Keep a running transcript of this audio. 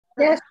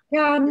Yes,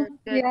 can. Good,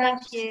 good.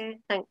 Yes. Thank you.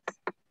 Thanks.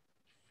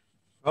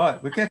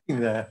 Right, we're getting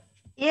there.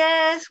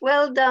 Yes,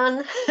 well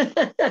done.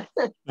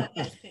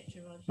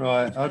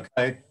 Right,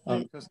 okay,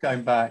 I'm just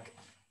going back.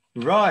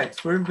 Right,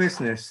 we're in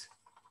business.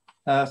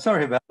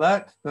 Sorry about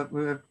that, but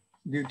we're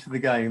new to the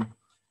game.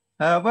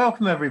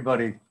 Welcome,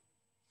 everybody.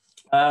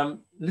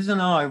 Liz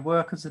and I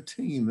work as a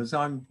team as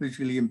I'm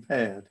visually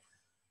impaired.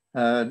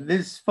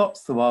 Liz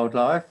spots the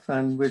wildlife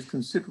and with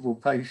considerable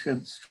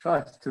patience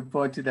tries to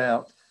point it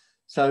out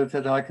so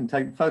that I can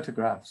take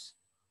photographs.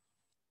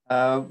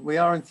 We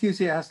are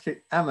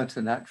enthusiastic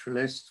amateur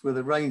naturalists with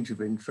a range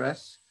of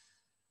interests,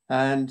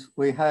 and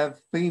we have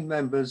been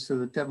members of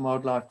the Devon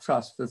Wildlife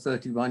Trust for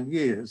 31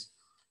 years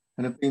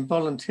and have been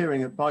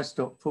volunteering at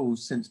Bystock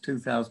Pools since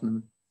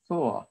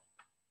 2004.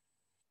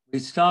 We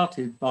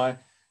started by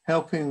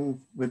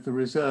helping with the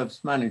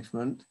reserves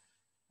management,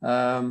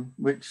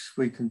 which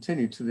we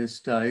continue to this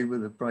day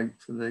with a break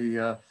for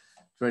the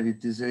dreaded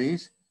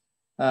disease.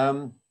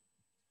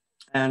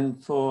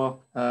 And for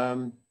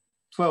 12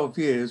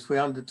 years, we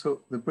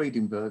undertook the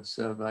breeding bird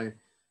survey.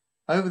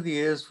 Over the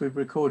years, we've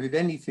recorded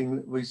anything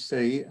that we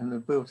see and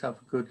have built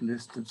up a good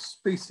list of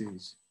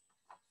species.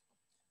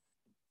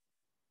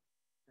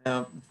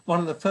 Now,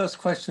 one of the first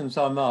questions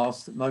I'm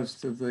asked at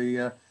most of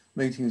the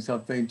meetings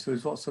I've been to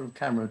is, what sort of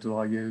camera do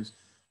I use?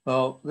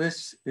 Well,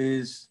 this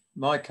is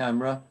my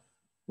camera,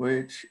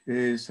 which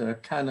is a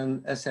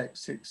Canon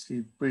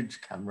SX60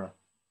 bridge camera.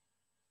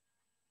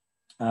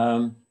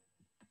 For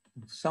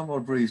some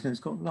odd reason,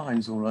 it's got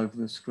lines all over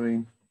the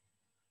screen.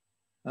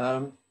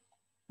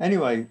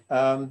 Anyway,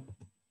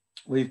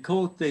 we've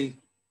called the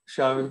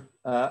show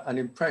An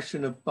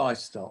Impression of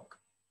Bystock.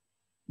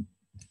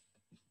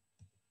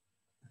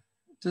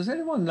 Does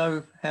anyone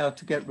know how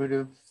to get rid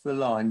of the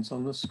lines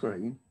on the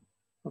screen?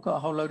 I've got a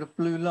whole load of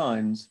blue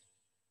lines.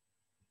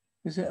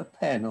 Is it a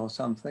pen or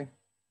something?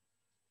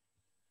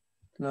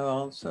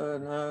 No answer,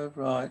 no,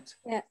 right.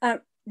 Yeah,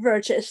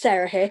 Roger, it's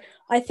Sarah here.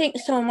 I think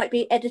someone might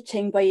be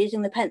editing by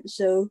using the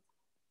pencil.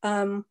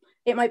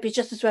 It might be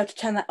just as well to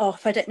turn that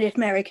off. I don't know if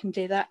Mary can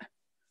do that.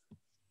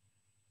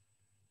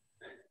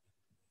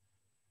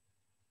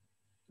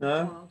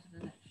 No?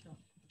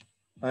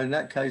 In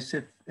that case,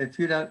 if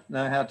you don't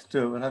know how to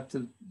do it, we'll have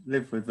to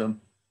live with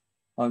them.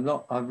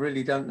 I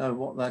really don't know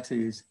what that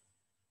is.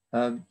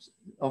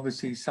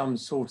 Obviously some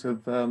sort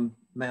of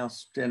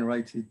mouse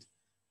generated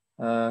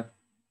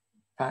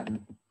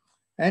pattern.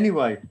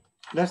 Anyway,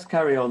 let's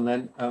carry on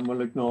then, and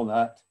we'll ignore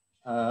that.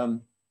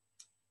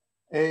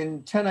 In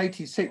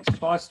 1086,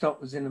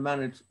 Bystock was in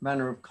the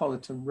manor of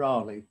Collerton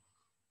Raleigh,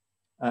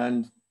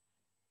 and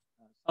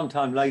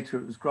sometime later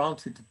it was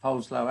granted to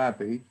Poleslow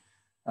Abbey,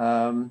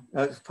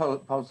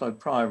 Poleslow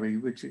Priory,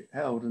 which it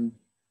held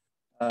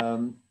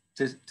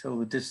till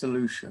the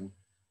dissolution.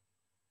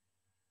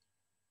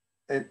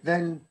 It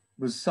then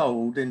was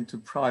sold into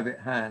private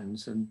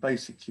hands and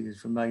basically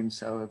has remained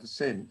so ever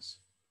since.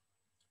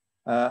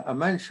 A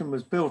mansion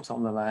was built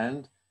on the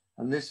land,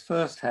 and this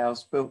first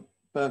house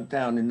burnt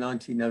down in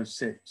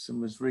 1906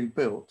 and was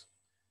rebuilt.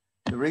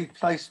 The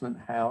replacement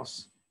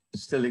house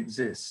still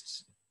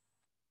exists.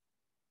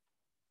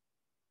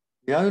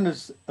 The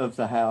owners of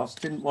the house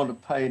didn't want to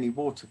pay the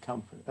water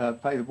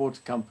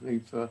company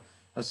for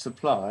a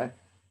supply,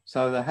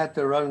 so they had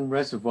their own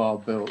reservoir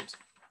built,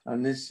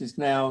 and this is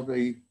now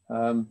the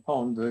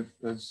pond,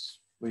 as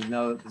we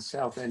know, at the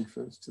south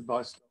entrance to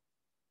Bystock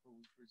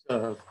Pools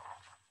Reserve.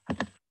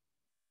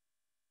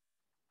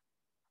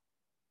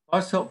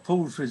 Bystock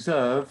Pools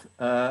Reserve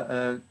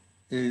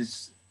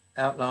is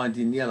outlined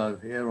in yellow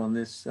here on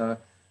this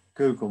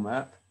Google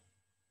map,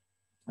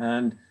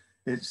 and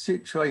it's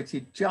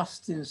situated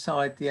just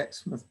inside the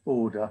Exmouth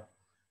border,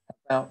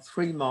 about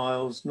 3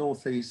 miles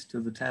northeast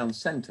of the town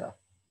centre.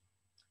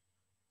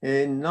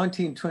 In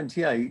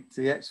 1928,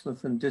 the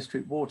Exmouth and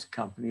District Water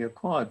Company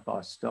acquired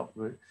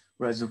Bystock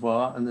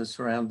Reservoir and the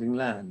surrounding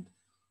land.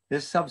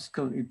 This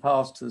subsequently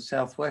passed to the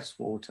South West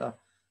Water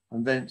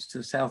and thence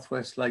to South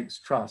West Lakes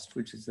Trust,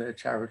 which is their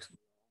charitable.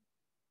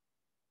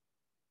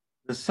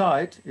 The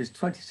site is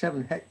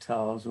 27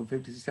 hectares or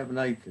 57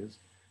 acres.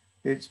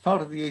 It's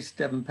part of the East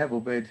Devon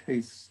Pebblebed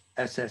Heath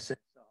SSSI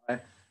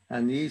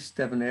and the East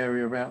Devon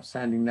Area of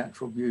Outstanding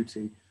Natural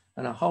Beauty,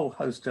 and a whole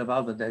host of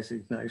other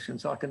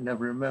designations I can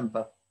never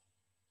remember.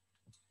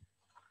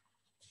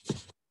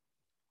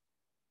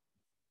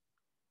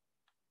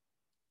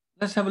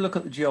 Let's have a look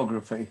at the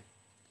geography.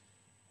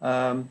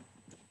 First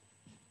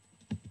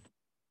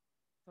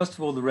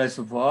of all, the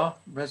reservoir.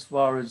 The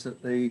reservoir is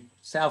at the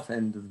south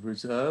end of the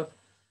reserve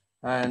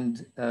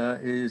and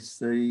is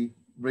the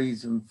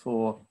reason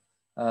for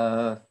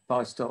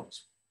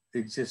Bystock's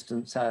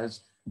existence as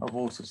a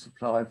water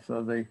supply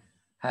for the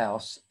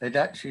house. It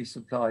actually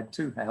supplied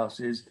 2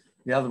 houses.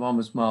 The other one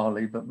was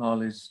Marley, but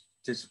Marley's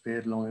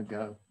disappeared long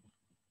ago.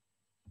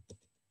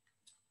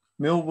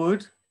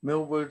 Millwood.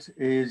 Millwood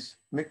is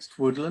mixed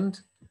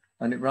woodland,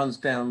 and it runs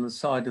down the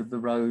side of the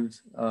road,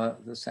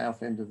 the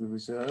south end of the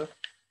reserve.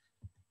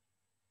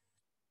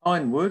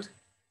 Pinewood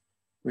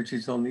which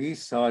is on the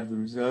east side of the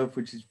reserve,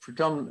 which is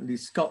predominantly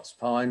Scots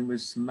pine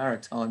with some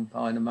maritime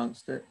pine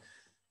amongst it,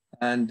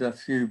 and a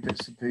few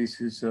bits and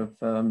pieces of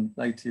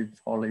native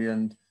holly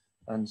and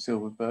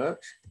silver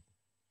birch.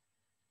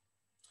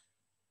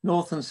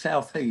 North and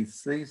South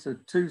Heaths, these are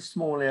two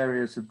small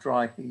areas of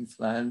dry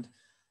heathland,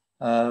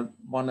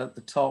 one at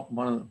the top,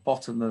 one at the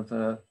bottom of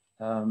the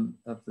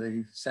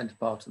centre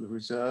part of the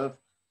reserve.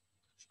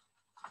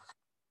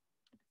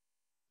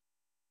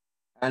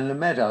 And the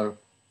meadow.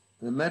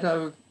 The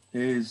meadow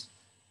is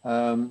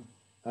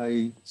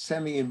a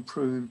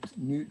semi-improved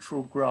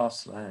neutral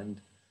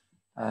grassland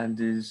and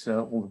is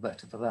all the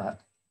better for that.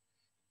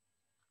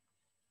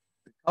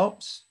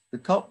 The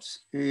copse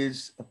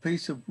is a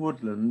piece of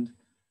woodland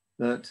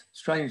that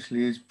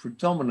strangely is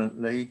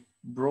predominantly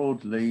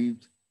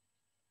broad-leaved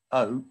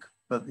oak,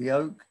 but the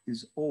oak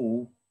is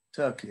all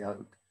turkey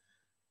oak.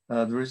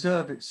 The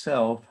reserve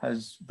itself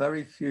has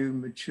very few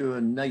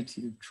mature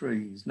native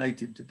trees,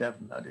 native to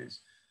Devon that is.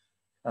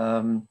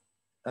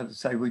 As I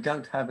say, we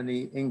don't have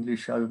any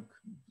English oak,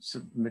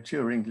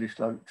 mature English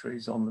oak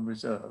trees on the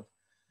reserve.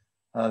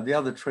 The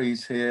other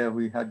trees here,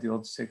 we had the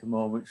odd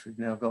sycamore, which we've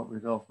now got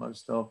rid of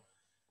most of,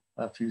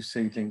 a few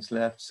seedlings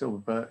left, silver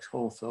birch,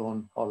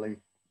 hawthorn, holly.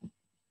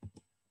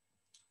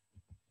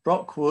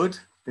 Brockwood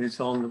is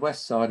on the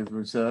west side of the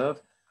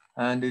reserve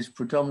and is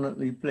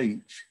predominantly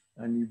beech.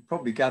 And you've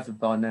probably gathered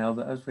by now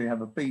that as we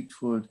have a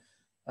beechwood,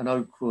 an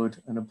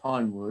oakwood and a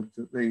pinewood,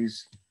 that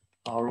these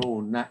are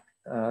all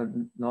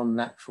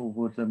non-natural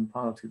woodland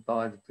planted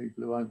by the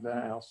people who own their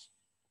house.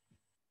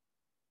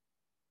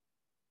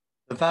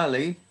 The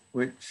valley,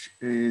 which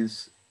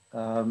is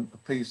a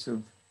piece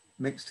of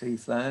mixed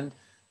heathland,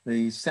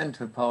 the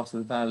centre part of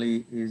the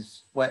valley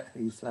is wet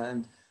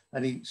heathland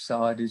and each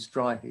side is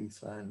dry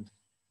heathland.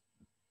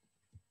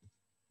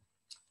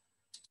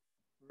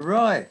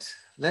 Right,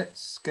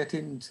 let's get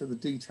into the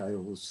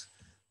details.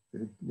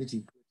 The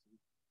nitty-gritty.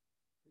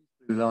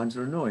 These blue lines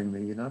are annoying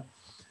me, you know.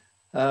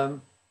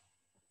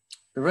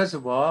 The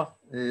reservoir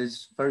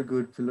is very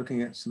good for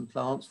looking at some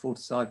plants,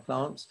 waterside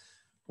plants.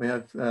 We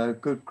have a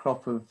good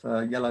crop of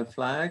yellow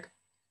flag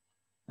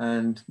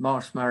and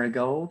marsh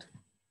marigold,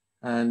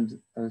 and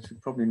as you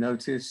probably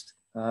noticed,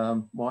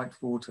 white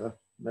water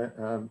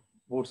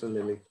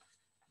lily.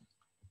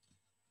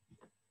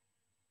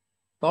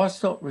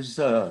 Bystock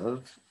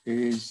Reserve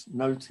is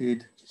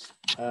noted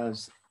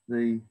as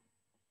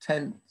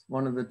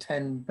one of the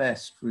 10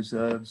 best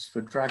reserves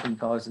for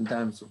dragonflies and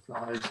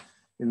damselflies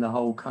in the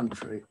whole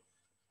country.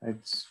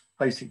 It's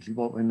basically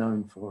what we're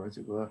known for, as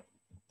it were.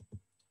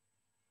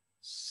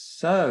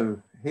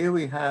 So here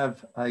we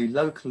have a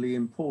locally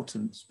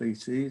important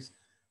species,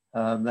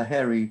 the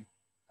hairy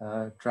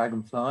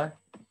dragonfly,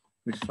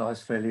 which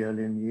flies fairly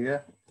early in the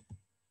year,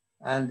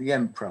 and the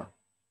emperor.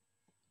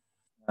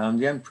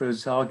 The emperor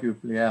is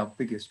arguably our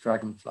biggest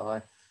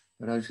dragonfly,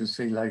 but as you'll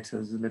see later,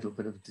 there's a little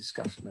bit of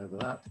discussion over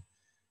that.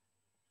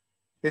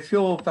 If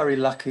you're very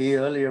lucky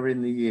earlier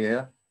in the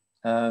year,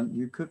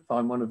 you could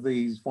find one of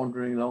these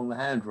wandering along the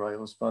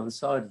handrails by the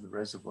side of the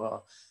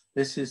reservoir.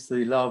 This is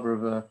the larva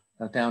of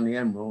a downy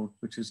emerald,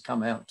 which has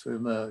come out to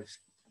emerge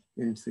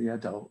into the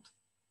adult.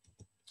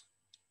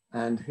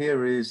 And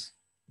here is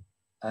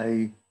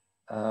a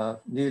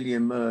newly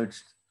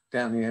emerged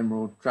downy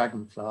emerald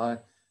dragonfly.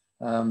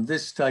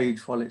 This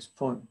stage, while it's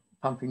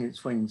pumping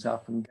its wings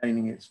up and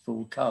gaining its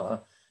full colour,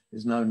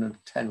 is known as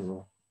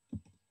teneral.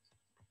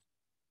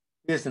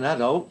 Here's an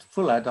adult,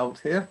 full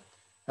adult here,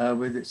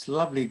 with its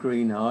lovely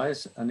green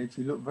eyes. And if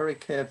you look very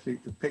carefully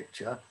at the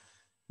picture,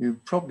 you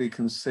probably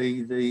can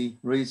see the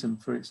reason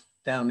for its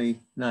downy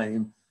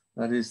name.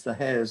 That is the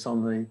hairs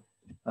on the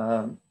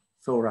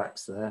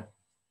thorax there.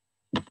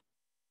 A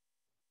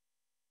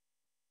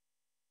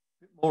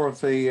bit more of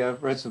the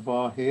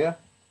reservoir here.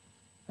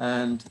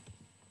 And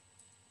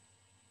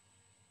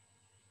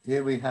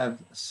here we have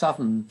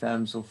southern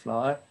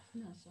damselfly.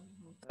 No,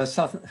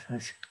 southern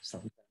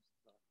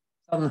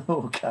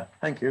hawker,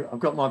 thank you. I've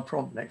got my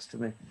prompt next to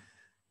me.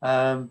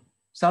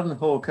 Southern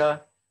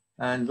hawker,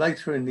 and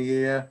later in the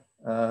year,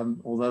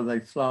 although they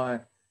fly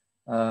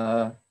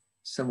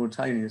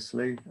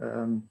simultaneously,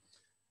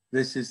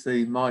 this is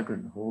the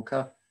migrant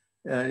hawker.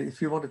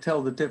 If you want to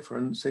tell the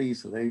difference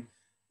easily,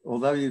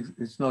 although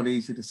it's not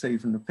easy to see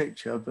from the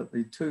picture, but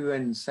the two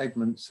end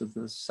segments of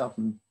the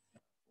southern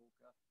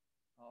hawker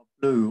are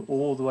blue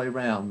all the way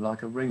round,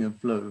 like a ring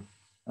of blue.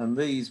 And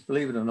these,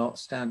 believe it or not,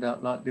 stand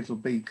out like little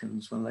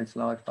beacons when they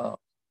fly past.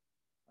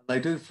 And they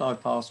do fly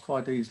past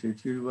quite easily.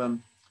 If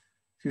you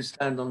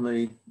stand on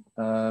the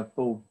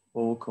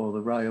boardwalk or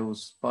the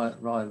rails by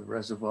the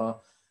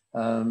reservoir,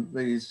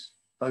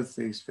 both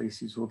these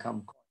species will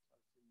come quite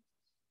close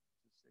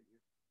to see you.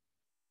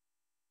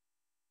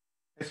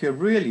 If you're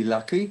really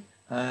lucky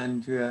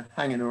and you're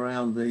hanging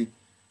around the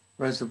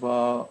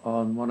reservoir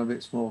on one of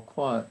its more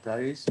quiet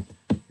days,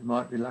 you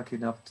might be lucky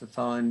enough to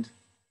find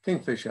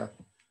kingfisher.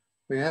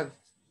 We have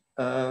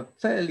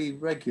fairly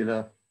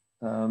regular,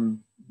 I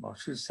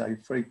should say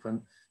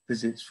frequent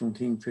visits from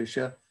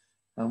kingfisher.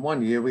 And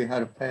one year we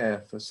had a pair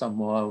for some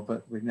while,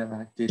 but we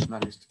never did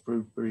manage to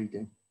prove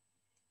breeding.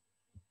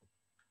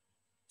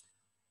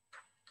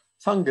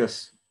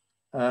 fungus.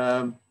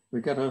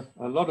 We get a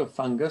lot of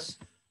fungus.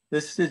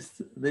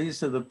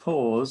 These are the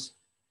pores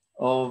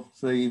of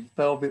the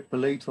velvet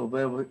bolete or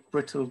velvet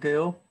brittle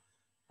gill.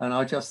 And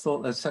I just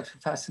thought that's such a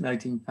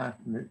fascinating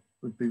pattern, it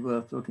would be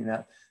worth looking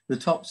at. The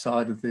top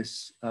side of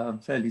this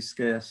fairly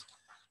scarce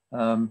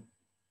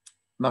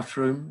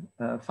mushroom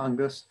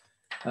fungus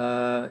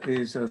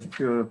is a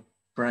pure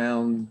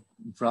brown,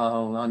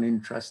 dull,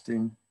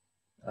 uninteresting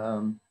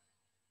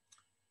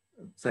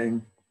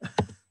thing.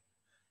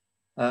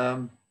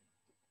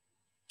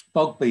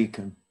 Bog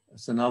beacon,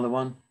 that's another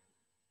one.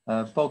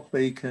 Bog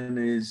beacon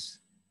is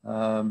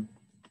found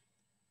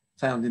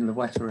in the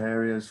wetter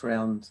areas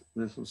around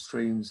little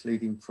streams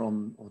leading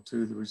from or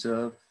to the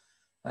reserve.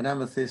 And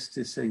amethyst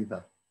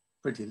deceiver,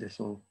 pretty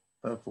little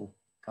purple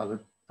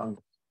coloured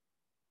fungus.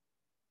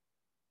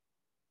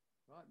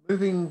 Right,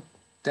 moving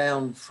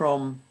down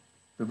from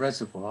the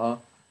reservoir,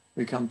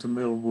 we come to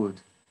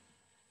millwood.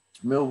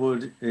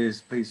 Millwood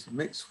is a piece of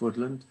mixed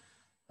woodland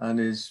and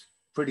is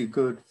pretty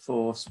good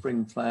for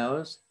spring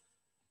flowers.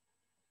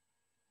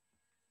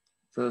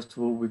 First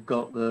of all, we've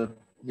got the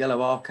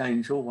yellow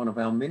archangel, one of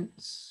our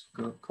mints.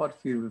 Got quite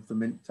a few of the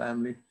mint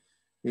family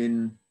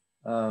in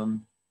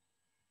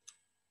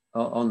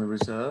on the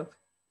reserve.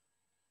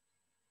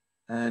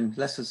 And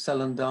lesser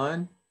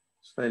celandine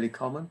is fairly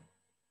common,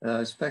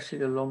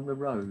 especially along the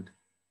road.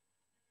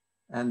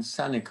 And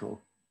sanicle.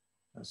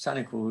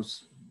 Sanicle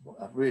is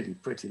a really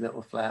pretty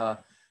little flower.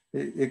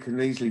 It can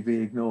easily be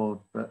ignored,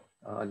 but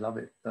I love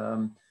it.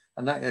 And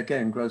that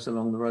again grows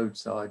along the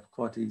roadside,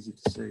 quite easy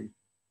to see.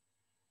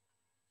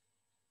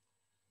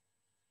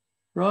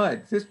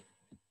 Right, this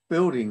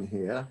building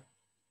here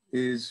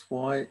is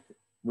why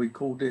we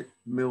called it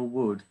Mill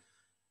Wood.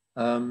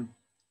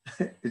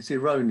 It's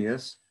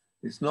erroneous.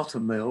 It's not a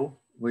mill.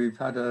 We've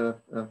had a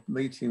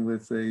meeting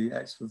with the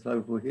Exmouth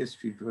Local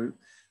History Group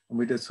and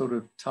we did a sort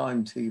of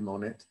time team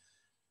on it.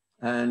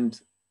 And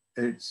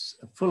it's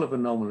full of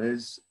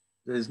anomalies.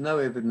 There's no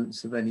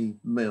evidence of any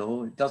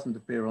mill. It doesn't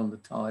appear on the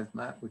tithe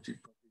map, which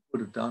it probably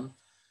would have done.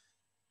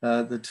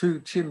 The two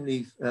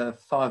chimney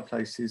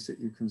fireplaces that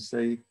you can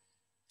see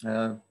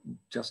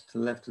just to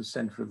the left of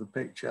center of the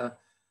picture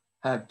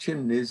have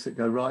chimneys that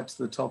go right to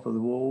the top of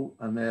the wall,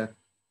 and they're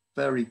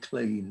very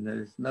clean.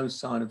 There's no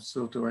sign of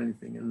soot or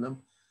anything in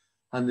them.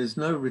 And there's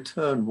no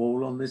return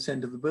wall on this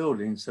end of the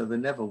building. So there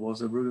never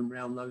was a room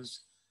around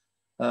those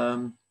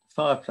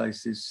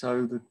fireplaces.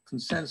 So the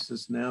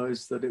consensus now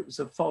is that it was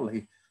a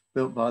folly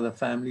built by the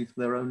family for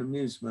their own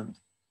amusement.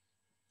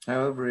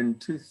 However, in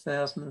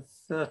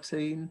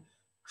 2013,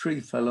 a tree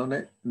fell on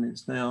it and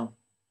it's now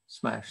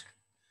smashed.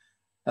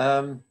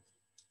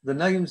 The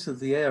names of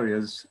the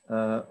areas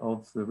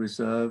of the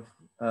reserve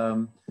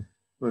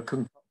were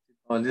concocted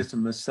by Liz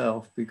and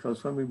myself,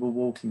 because when we were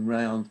walking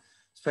around,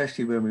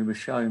 especially when we were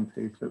showing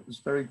people, it was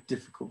very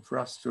difficult for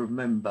us to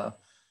remember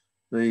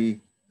the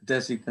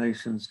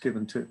designations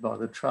given to it by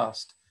the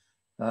trust.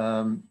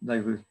 They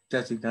were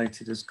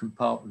designated as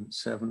compartment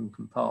 7,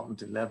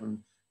 compartment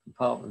 11,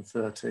 compartment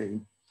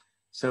 13.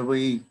 So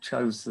we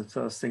chose the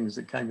first things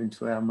that came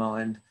into our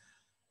mind.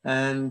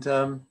 And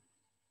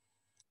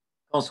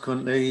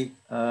consequently,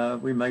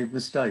 we made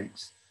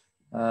mistakes.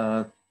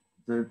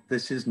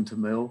 This isn't a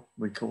mill,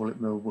 we call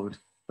it Millwood,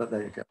 but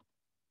there you go.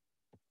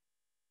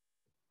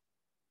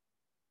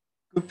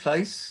 Good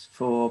place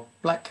for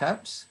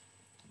blackcaps.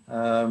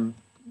 Have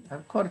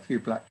quite a few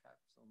blackcaps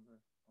on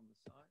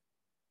the site.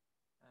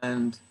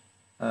 And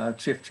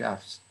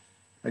chiffchaffs.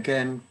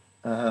 Again,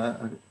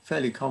 a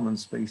fairly common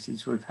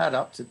species. We've had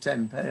up to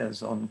 10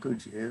 pairs on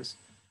good years.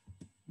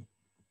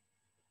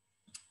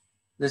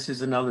 This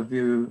is another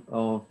view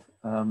of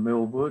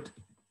Millwood.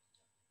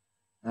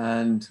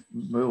 And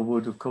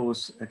Millwood, of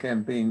course,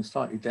 again, being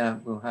slightly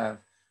damp, will have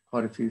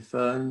quite a few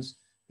ferns.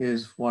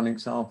 Here's one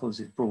example, is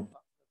it broad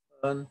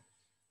fern.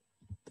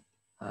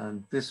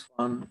 And this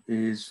one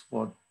is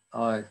what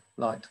I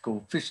like to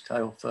call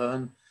fishtail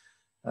fern,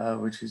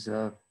 which is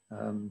a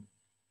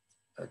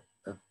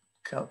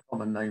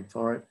common name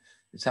for it.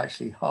 It's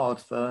actually hard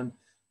fern,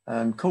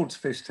 and called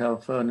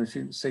fishtail fern, as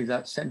you can see,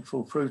 that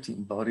central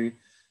fruiting body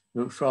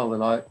looks rather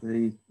like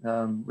the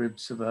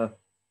ribs of a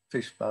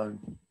fish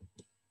bone.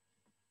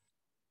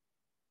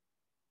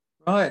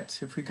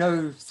 Right, if we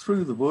go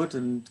through the wood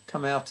and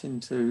come out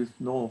into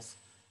north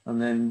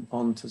and then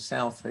on to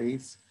South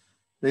Heath,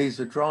 these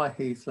are dry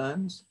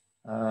heathlands,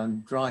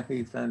 and dry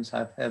heathlands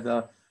have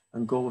heather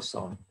and gorse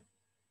on.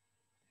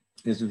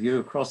 Here's a view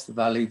across the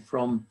valley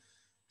from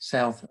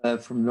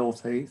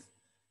North Heath,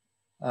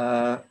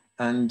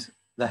 and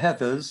the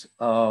heathers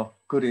are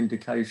good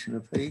indication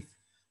of heath,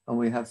 and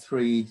we have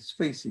 3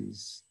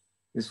 species.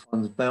 This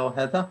one's bell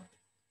heather,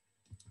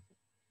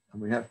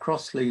 and we have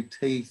cross-leaved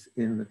heath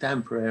in the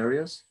damper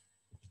areas,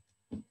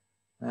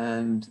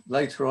 and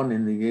later on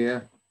in the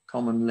year,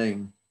 common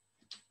ling.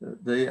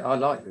 I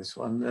like this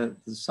one.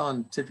 The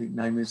scientific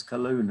name is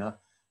Caluna.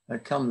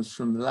 It comes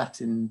from the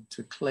Latin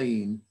to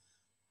clean,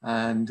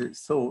 and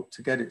it's thought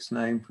to get its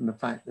name from the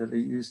fact that it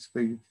used to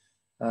be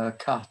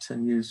cut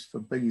and used for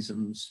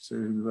besoms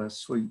to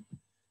sweep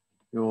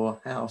your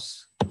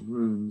house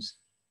rooms.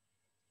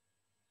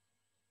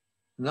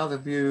 Another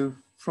view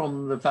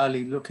from the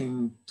valley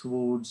looking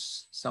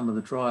towards some of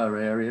the drier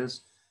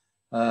areas.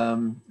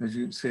 As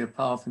you can see a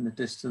path in the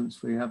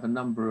distance, we have a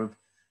number of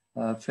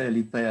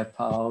fairly bare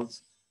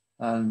paths,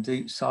 and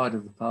each side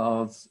of the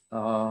paths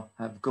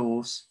have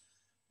gorse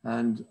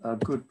and are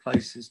good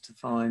places to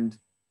find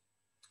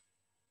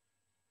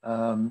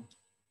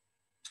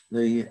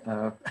the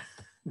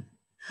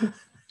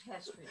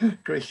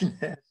green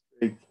hair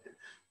streak,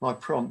 my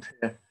prompt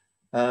here.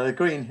 The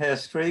green hair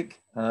streak,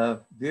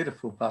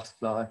 beautiful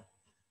butterfly.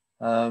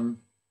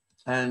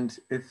 And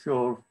if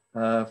you're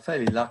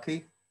fairly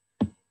lucky,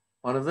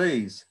 one of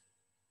these.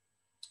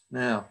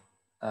 Now,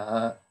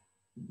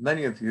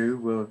 many of you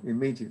will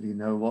immediately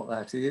know what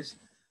that is.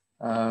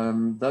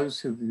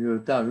 Those of you who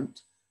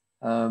don't,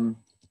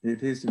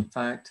 it is in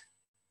fact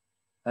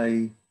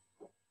a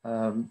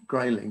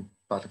grayling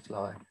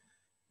butterfly.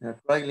 Now,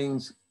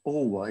 graylings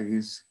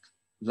always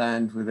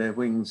land with their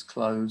wings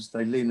closed.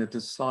 They lean at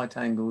a slight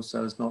angle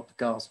so as not to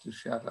cast a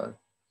shadow.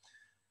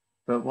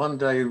 But one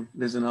day,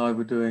 Liz and I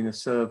were doing a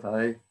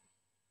survey,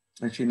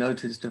 and she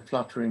noticed a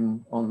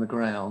fluttering on the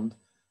ground,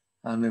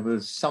 and there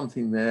was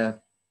something there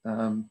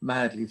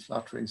madly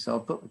fluttering. So I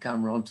put the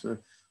camera onto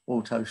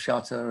auto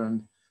shutter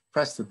and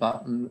pressed the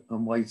button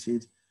and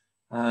waited.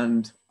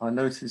 And I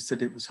noticed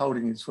that it was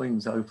holding its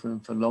wings open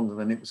for longer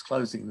than it was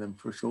closing them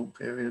for a short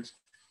period.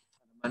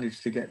 I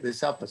managed to get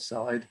this upper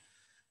side,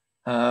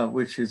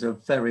 which is a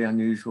very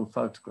unusual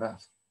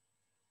photograph.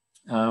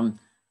 When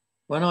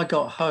I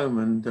got home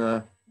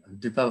and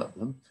developed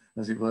them,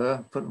 as it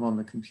were, put them on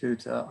the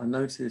computer, I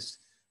noticed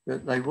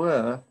that they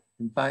were,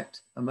 in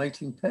fact, a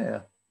mating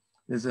pair.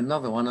 There's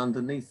another one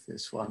underneath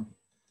this one.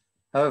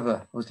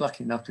 However, I was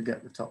lucky enough to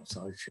get the top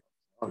side shot.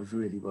 I was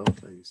really well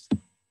pleased.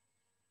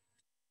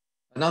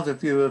 Another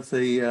view of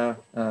the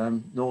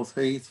North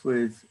Heath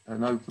with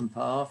an open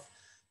path.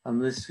 And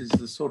this is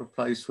the sort of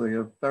place where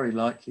you're very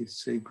likely to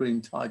see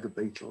green tiger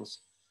beetles.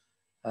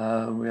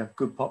 We have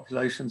good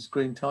populations of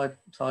green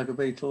tiger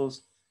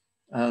beetles,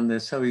 and they're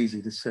so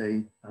easy to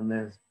see, and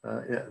they're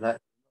that's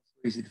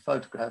easy to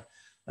photograph.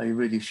 They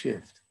really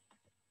shift.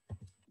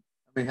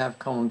 We have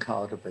common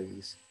carder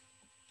bees.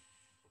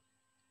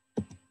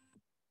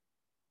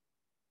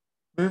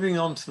 Moving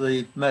on to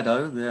the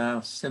meadow,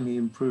 our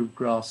semi-improved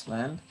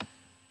grassland.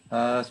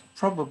 It's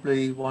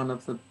probably one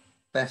of the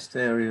best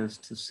areas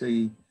to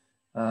see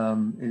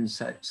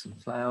insects and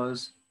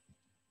flowers.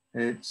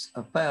 It's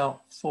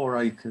about 4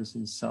 acres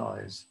in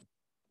size.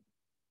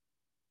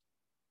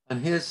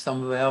 And here's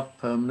some of our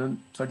permanent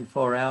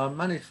 24-hour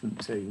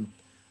management team.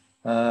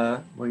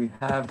 We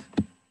have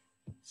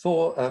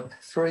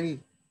 3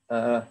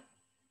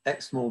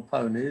 Exmoor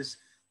ponies.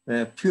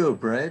 They're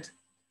purebred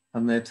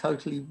and they're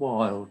totally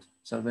wild.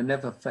 So they're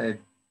never fed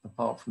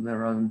apart from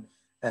their own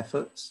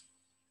efforts.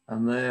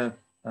 And they're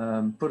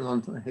put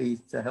onto the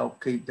heath to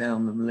help keep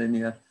down the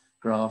Molinia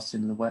grass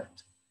in the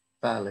wet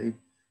valley.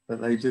 But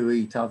they do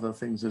eat other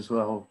things as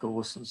well,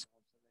 gorse and stuff.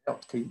 They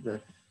help to keep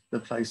the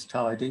place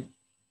tidy.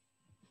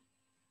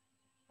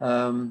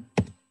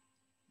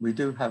 We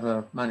do have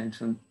a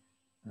management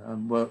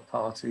work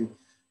party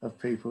of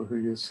people who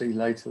you'll see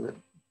later that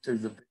do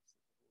the bits.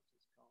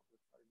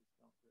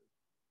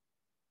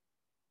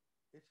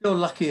 If you're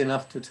lucky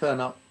enough to turn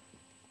up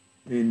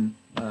in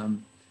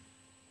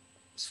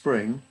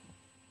spring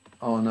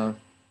on a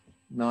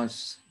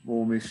nice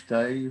warmish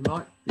day, you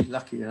might be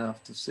lucky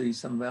enough to see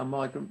some of our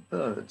migrant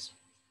birds.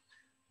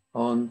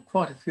 On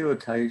quite a few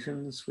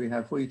occasions, we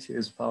have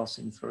wheatears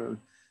passing through,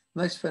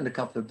 and they spend a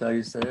couple of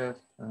days there,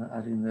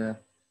 adding their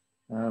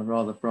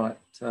rather bright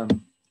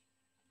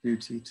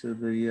beauty to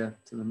the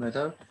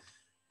meadow.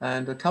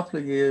 And a couple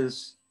of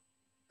years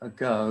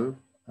ago,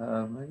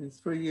 maybe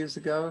 3 years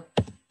ago,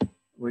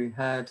 we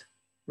had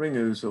ring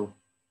ouzel,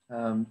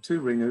 2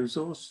 ring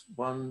ouzels,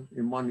 one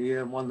in one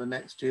year and one the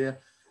next year,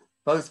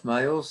 both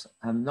males,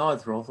 and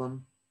neither of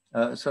them,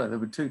 sorry, there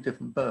were 2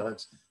 different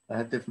birds. They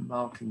had different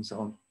markings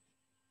on.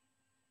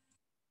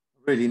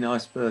 A really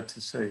nice bird to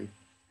see,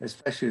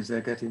 especially as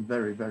they're getting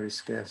very, very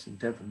scarce in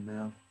Devon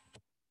now.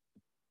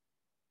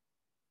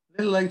 A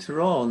little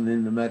later on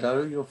in the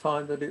meadow, you'll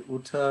find that it will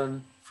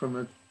turn from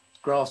a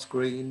grass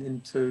green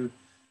into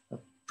a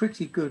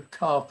pretty good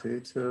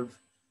carpet of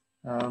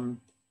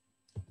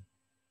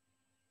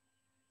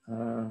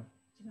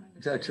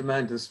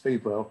Germander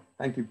speedwell.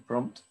 Thank you,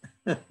 prompt.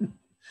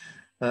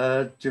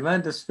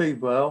 Germander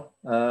speedwell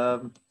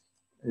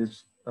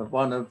is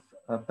one of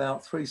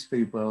about 3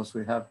 speedwells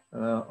we have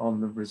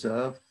on the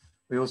reserve.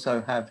 We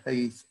also have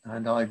heath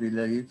and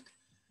ivy-leaved,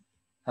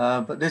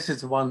 but this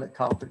is the one that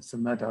carpets the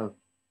meadow.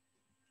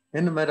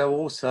 In the meadow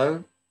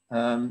also,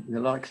 you're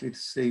likely to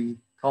see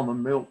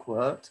common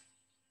milkwort,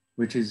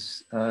 which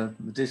is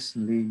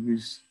medicinally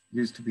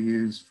used to be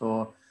used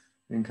for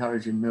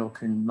encouraging milk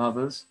in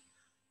mothers.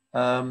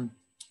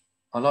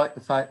 I like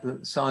the fact that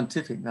the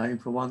scientific name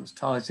for once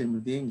ties in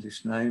with the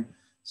English name.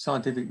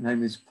 Scientific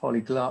name is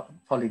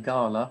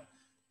polygala.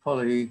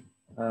 Poly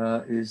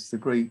is the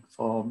Greek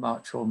for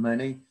much or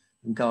many,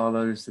 and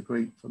gala is the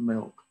Greek for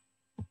milk.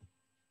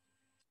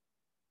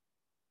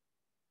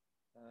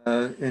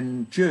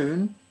 In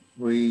June,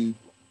 we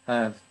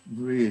have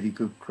really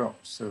good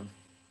crops of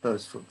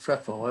bird's foot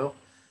trefoil,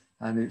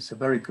 and it's a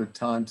very good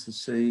time to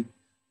see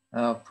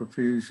our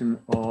profusion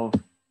of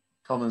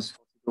common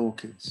spotted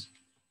orchids.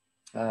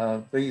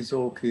 These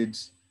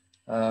orchids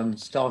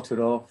started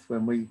off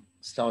when we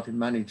started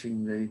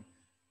managing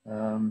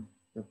the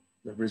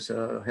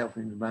reserve,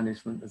 helping the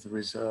management of the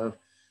reserve.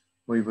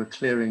 We were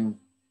clearing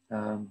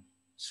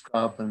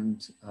scrub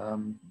and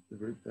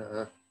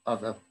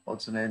other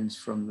odds and ends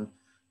from the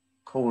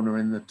corner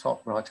in the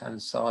top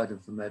right-hand side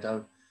of the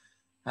meadow,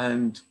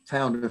 and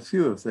found a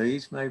few of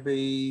these,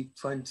 maybe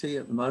 20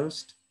 at the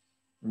most.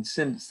 And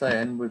since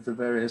then, with the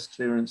various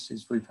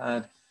clearances we've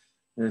had,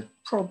 there's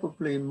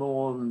probably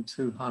more than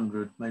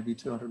 200, maybe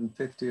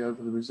 250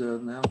 over the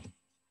reserve now.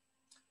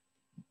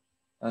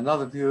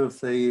 Another view of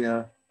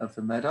the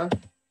meadow.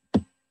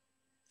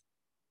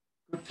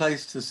 Good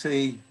place to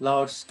see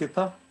large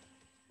skipper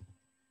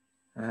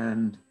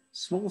and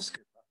small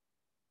skipper.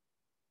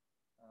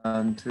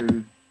 And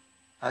to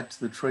add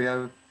to the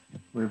trio,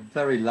 we're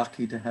very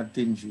lucky to have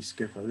dingy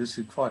skipper. This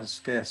is quite a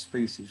scarce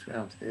species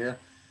around here.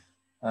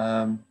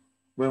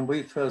 When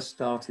we first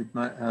started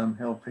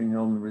helping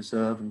on the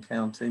reserve and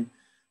counting,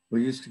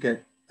 we used to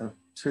get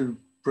 2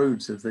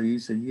 broods of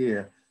these a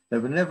year. They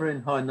were never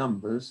in high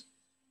numbers,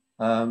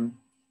 and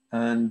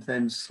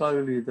then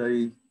slowly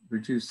they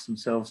reduced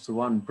themselves to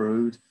 1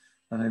 brood,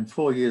 and then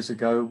 4 years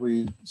ago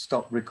we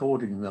stopped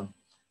recording them.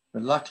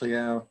 But luckily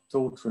our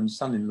daughter and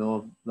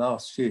son-in-law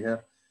last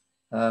year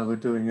were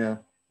doing a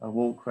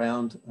walk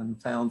round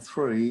and found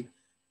 3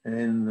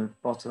 in the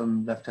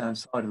bottom left-hand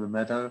side of the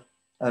meadow,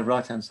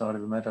 right-hand side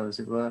of the meadow, as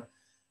it were.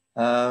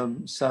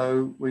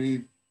 So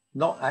we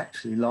not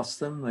actually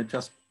lost them, they're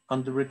just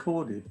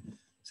under-recorded.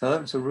 So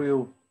that was a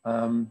real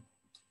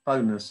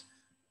bonus.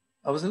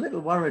 I was a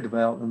little worried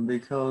about them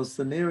because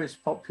the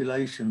nearest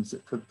populations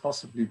that could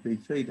possibly be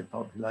feeder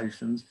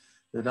populations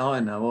that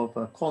I know of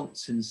are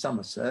Quants in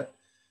Somerset,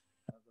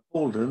 the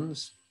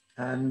Haldens,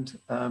 and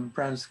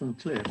Branscombe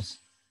Cliffs.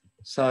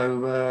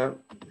 So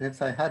if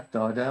they had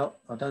died out,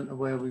 I don't know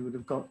where we would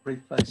have got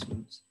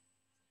replacements.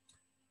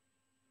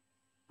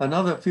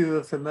 Another view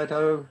of the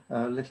meadow,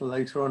 a little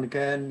later on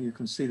again, you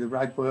can see the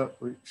ragwort,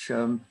 which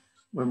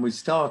when we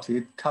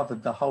started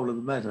covered the whole of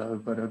the meadow,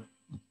 but a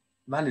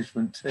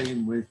management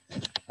team with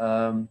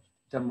Devon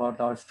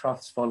Wildlife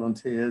Trust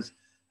volunteers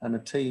and a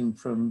team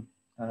from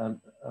the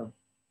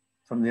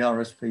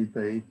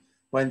RSPB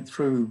went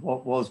through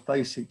what was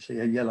basically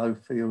a yellow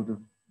field of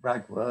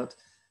ragwort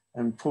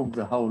and pulled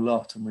the whole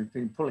lot, and we've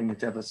been pulling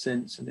it ever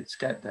since, and it's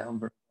kept down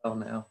very well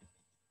now.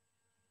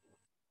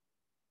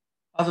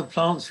 Other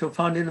plants you'll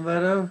find in the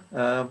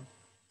meadow,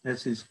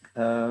 this is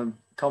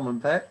common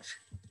vetch,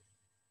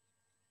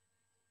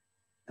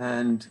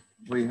 and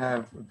we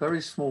have a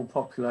very small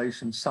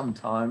population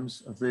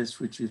sometimes of this,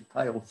 which is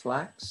pale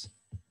flax,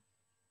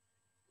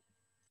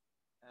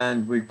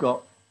 and we've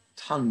got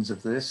tons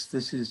of this.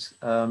 This is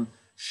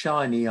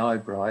shiny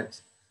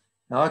eyebright.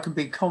 Now I can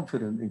be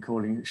confident in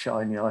calling it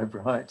shiny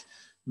eyebright.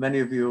 Many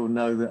of you will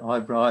know that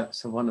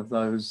eyebrights are one of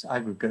those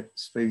aggregate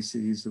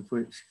species of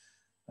which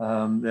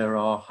there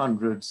are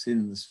hundreds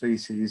in the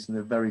species, and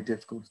they're very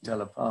difficult to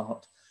tell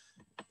apart.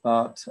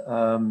 But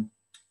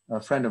a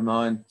friend of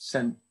mine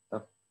sent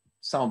a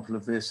sample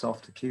of this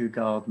off to Kew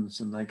Gardens,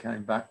 and they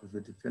came back with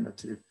a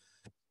definitive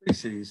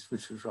species,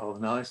 which was rather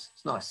nice.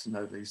 It's nice to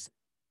know these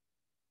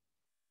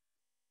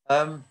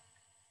things.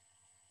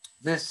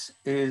 This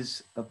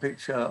is a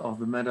picture of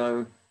the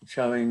meadow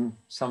showing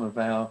some of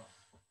our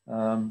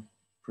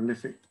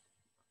prolific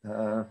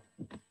common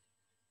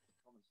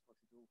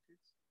spotted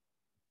orchids.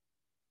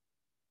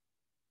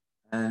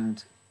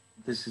 And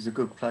this is a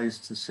good place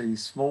to see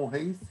small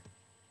heath.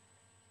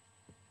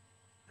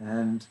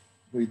 And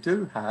we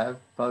do have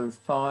both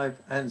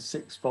 5 and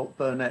 6 spot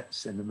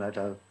burnets in the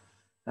meadow.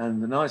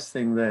 And the nice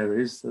thing there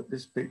is that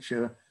this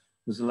picture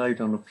was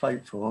laid on a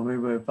plate for me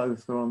where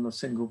both are on a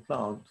single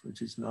plant,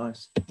 which is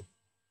nice.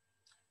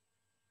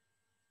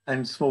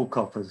 And small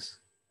coppers,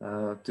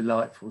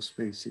 delightful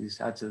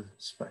species, adds a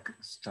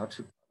touch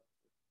of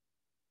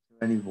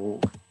any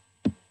walk.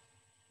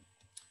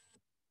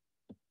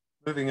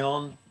 Moving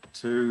on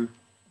to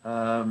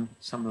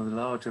some of the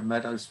larger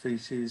meadow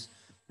species.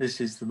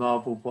 This is the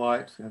marble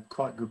white. We have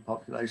quite good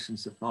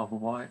populations of marble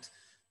white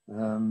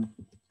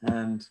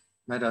and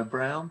meadow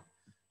brown.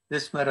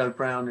 This meadow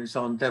brown is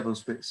on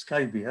Devil's Bit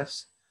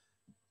scabious.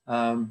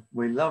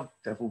 We love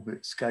Devil's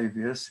Bit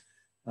scabious.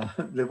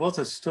 There was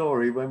a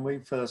story when we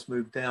first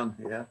moved down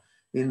here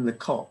in the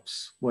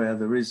copse where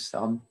there is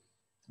some,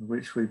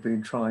 which we've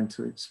been trying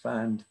to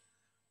expand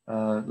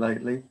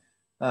lately.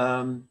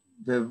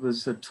 There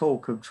was a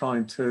talk of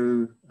trying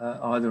to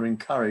either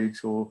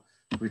encourage or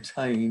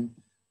retain,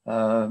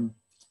 not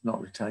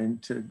retain,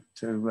 to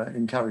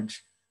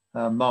encourage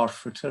marsh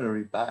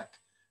fritillary back,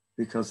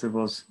 because there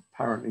was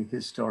apparently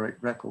historic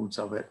records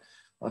of it.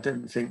 I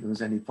didn't think there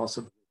was any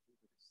possibility.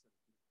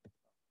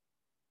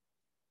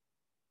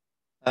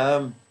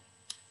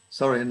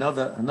 Sorry,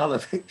 another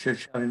picture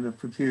showing the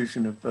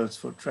profusion of bird's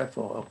foot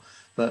trefoil,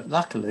 but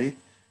luckily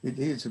it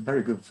is a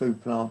very good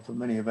food plant for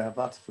many of our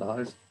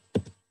butterflies.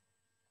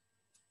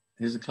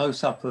 Here's a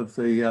close-up of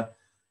the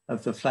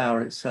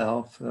flower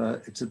itself.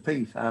 It's a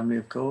pea family,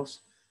 of course,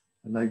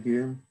 a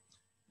legume.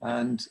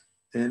 And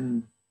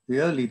in the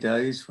early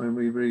days, when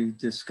we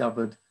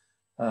rediscovered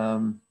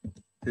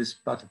this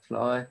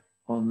butterfly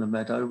on the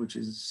meadow, which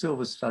is a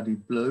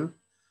silver-studded blue,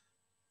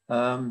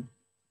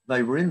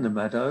 they were in the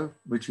meadow,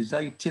 which is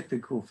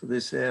atypical for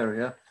this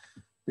area,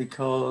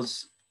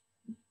 because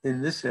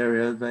in this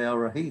area they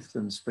are a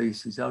heathland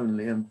species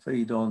only and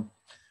feed on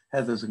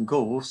heathers and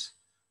gorse,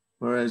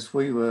 whereas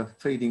we were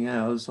feeding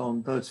ours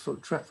on bird's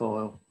foot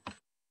trefoil. There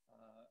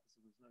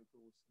was no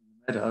gorse in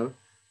the meadow,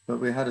 but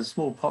we had a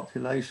small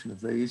population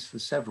of these for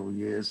several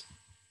years.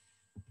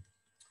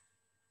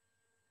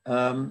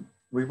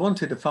 We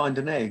wanted to find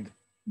an egg.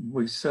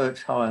 We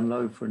searched high and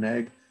low for an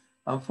egg.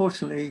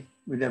 Unfortunately,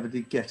 we never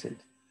did get it.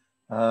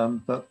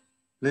 But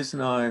Liz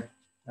and I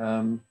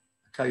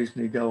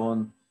occasionally go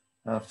on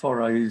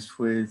forays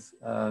with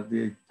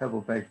the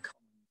Pebblebed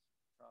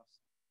Trust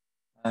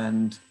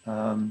and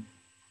other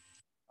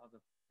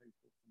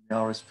people from the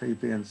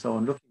RSPB and so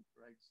on, looking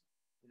for eggs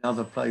in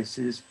other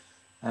places.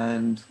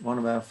 And one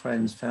of our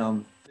friends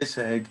found this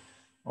egg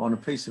on a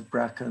piece of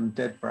bracken,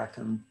 dead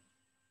bracken,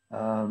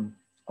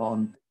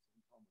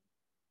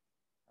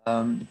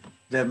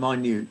 they're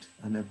minute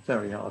and they're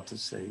very hard to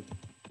see.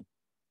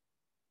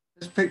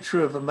 This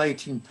picture of a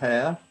mating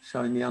pair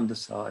showing the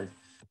underside.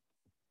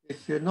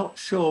 If you're not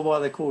sure why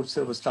they're called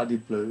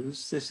silver-studded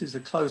blues, this is a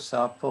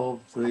close-up of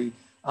the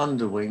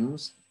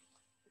underwings.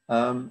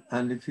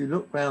 And if you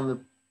look round the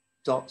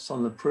dots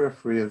on the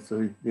periphery of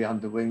the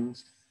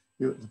underwings,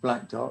 the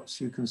black dots,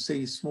 you can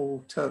see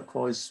small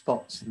turquoise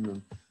spots in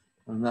them.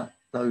 And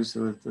those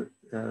are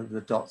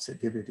the dots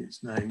that give it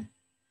its name.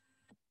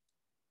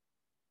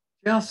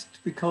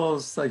 Just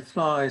because they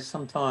fly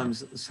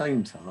sometimes at the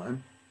same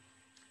time,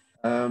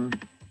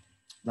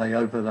 they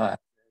overlap.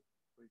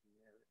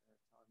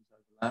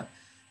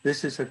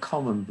 This is a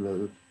common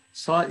blue,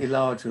 slightly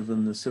larger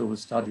than the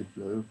silver-studded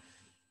blue.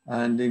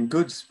 And in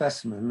good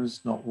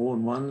specimens, not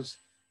worn ones,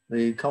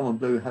 the common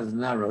blue has a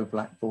narrow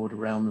black border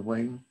around the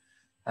wing,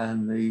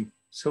 and the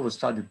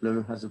silver-studded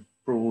blue has a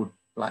broad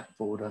black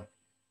border.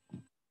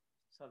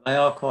 So they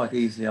are quite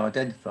easily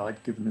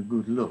identified given a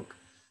good look.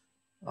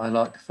 I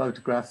like to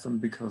photograph them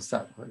because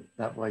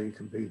that way you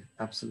can be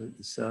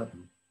absolutely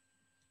certain.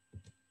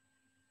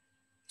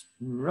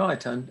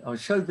 Right, and I'll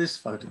show this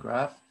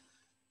photograph.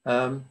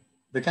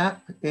 The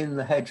gap in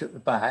the hedge at the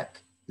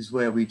back is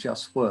where we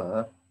just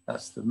were.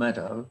 That's the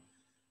meadow.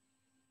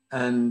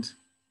 And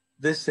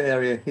this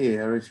area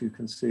here, as you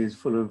can see, is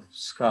full of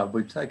scrub.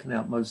 We've taken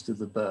out most of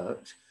the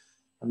birch.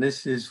 And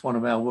this is one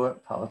of our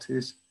work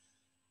parties.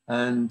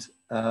 And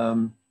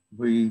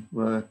we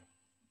were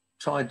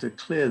trying to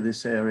clear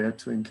this area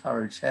to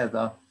encourage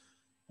heather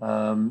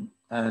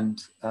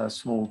and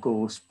small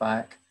gorse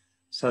back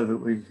so that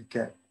we could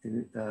get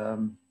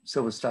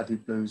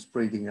silver-studded blues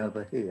breeding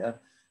over here,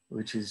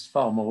 which is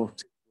far more.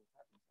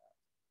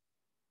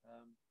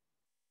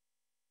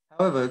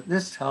 However,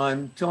 this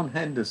time, John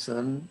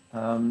Henderson,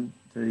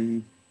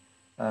 the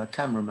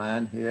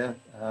cameraman here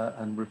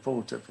and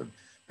reporter for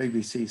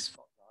BBC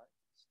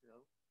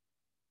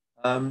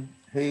Spotlight,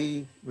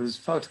 he was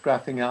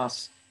photographing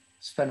us,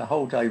 spent a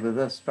whole day with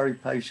us very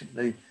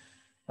patiently,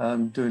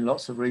 doing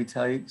lots of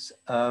retakes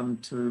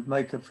to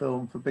make a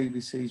film for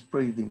BBC's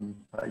Breathing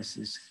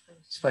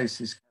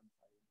Spaces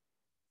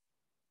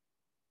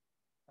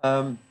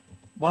campaign.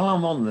 While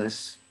I'm on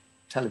this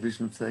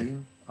television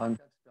theme, I'm going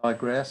to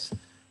digress.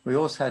 We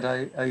also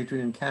had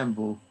Adrian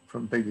Campbell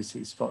from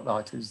BBC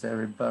Spotlight, who's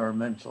their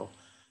environmental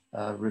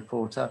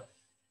reporter.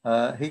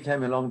 He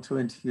came along to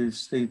interview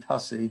Steve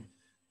Hussey,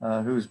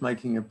 who was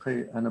making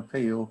an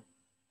appeal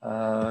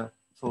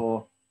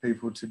for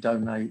people to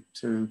donate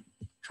to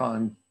try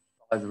and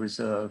buy the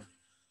reserve.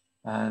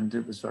 And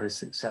it was very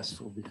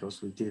successful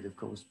because we did, of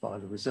course, buy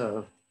the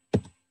reserve.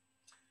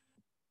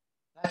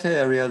 That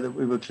area that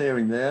we were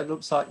clearing there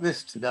looks like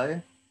this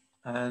today.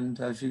 And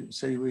as you can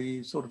see,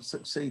 we sort of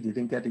succeeded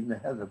in getting the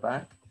heather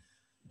back.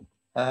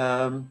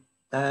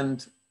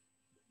 And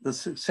the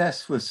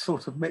success was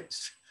sort of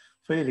mixed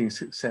feeling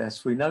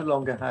success. We no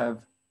longer have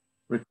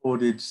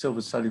recorded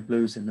silver-studded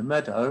blues in the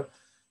meadow,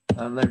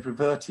 and they've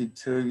reverted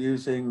to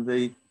using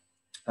the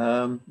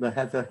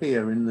heather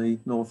here in the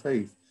North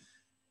Heath.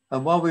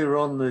 And while we were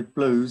on the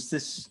blues,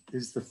 this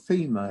is the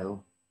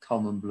female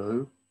common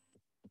blue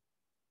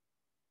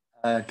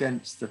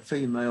against the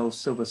female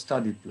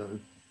silver-studded blue.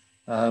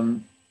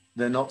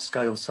 They're not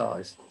scale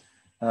size.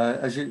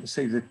 As you can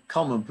see, the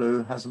common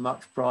blue has a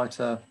much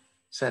brighter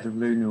set of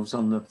lunules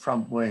on the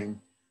front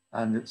wing,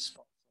 and its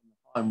spots on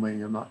the hind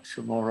wing are much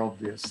more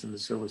obvious than the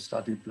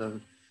silver-studded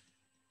blue.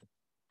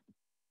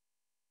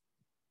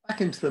 Back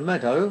into the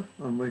meadow,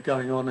 and we're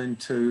going on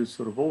into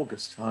sort of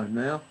August time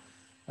now.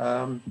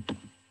 The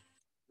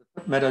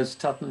meadow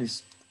suddenly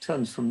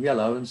turns from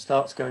yellow and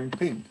starts going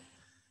pink.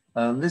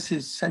 This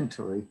is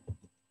centaury,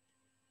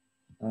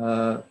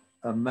 a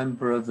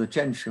member of the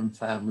gentian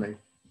family.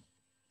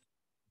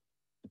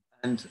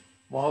 And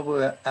while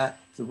we're at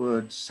the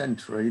word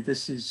century,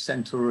 this is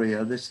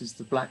centaurea. This is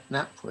the black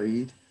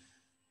knapweed,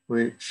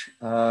 which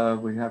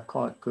we have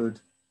quite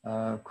good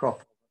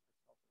crop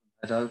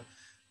meadow,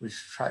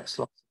 which attracts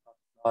lots of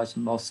butterflies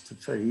and moths to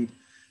feed.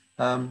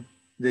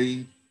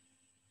 The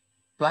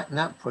black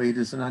knapweed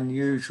is an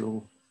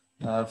unusual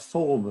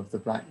form of the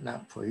black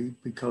knapweed,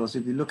 because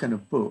if you look in a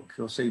book,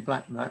 you'll see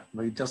black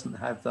knapweed doesn't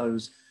have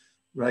those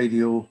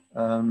radial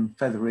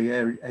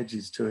feathery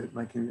edges to it,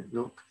 making it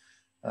look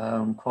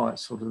quite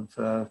sort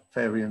of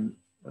feathery and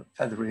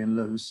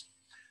loose.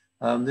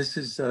 This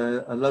is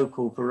a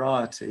local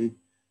variety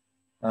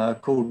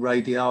called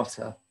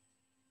radiata,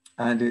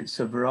 and it's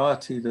a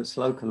variety that's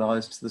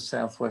localized to the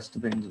southwest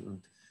of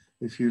England.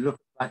 If you look at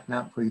black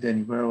knapweed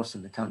anywhere else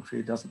in the country,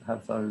 it doesn't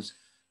have those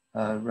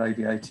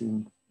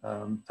radiating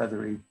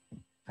feathery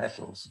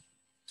petals.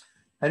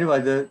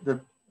 Anyway,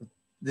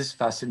 this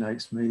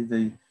fascinates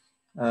me.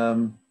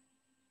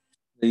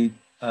 The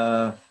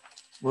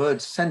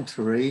word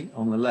century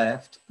on the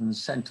left and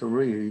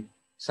centaurea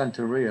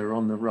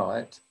on the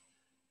right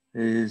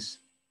is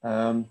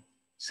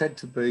said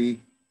to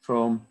be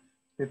from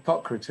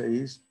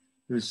Hippocrates,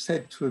 who is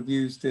said to have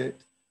used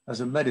it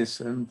as a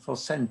medicine for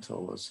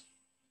centaurs,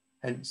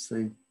 hence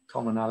the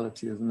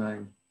commonality of the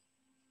name.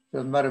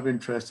 As a matter of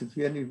interest, if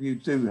any of you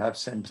do have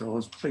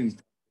centaurs, please don't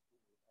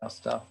do our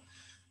stuff,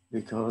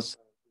 because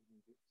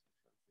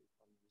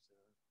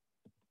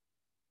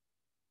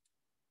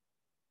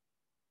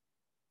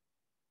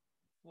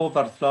more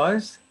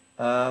butterflies.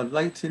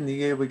 Late in the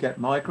year we get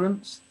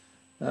migrants.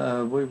 We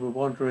were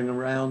wandering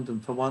around,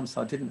 and for once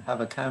I didn't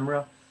have a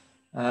camera,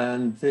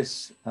 and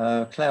this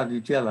cloudy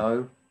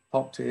jello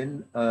popped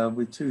in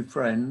with two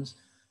friends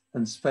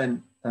and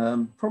spent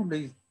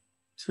probably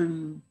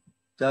 2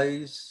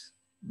 days,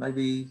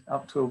 maybe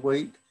up to a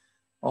week,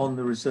 on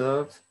the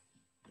reserve,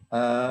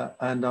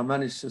 and I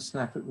managed to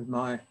snap it with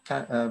my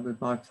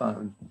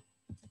phone.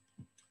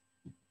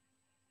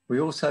 We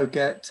also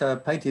get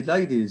painted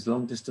ladies,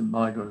 long-distance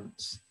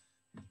migrants.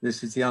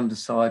 This is the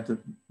underside that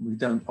we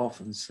don't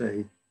often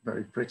see,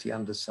 very pretty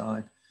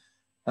underside.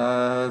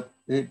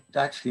 It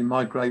actually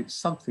migrates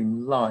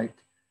something like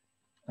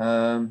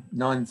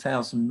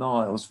 9,000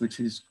 miles,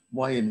 which is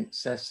way in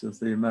excess of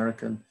the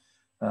American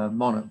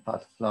monarch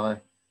butterfly.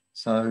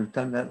 So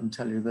don't let them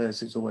tell you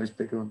theirs is always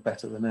bigger and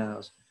better than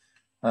ours.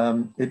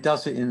 It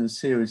does it in a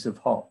series of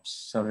hops.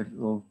 So it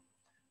will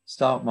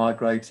start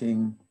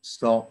migrating,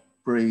 stop,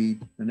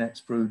 breed, the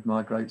next brood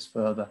migrates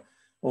further,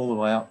 all the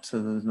way up to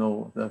the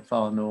north, the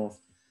far north.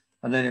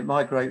 And then it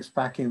migrates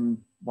back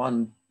in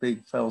one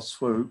big fell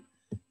swoop,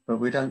 but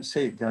we don't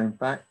see it going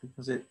back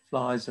because it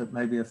flies at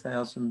maybe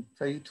 1,000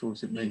 feet, or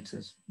is it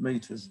meters?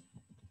 Meters.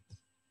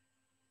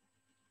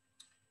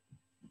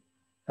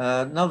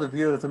 Another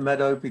view of the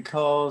meadow,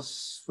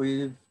 because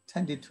we've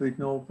tended to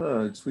ignore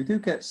birds. We do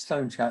get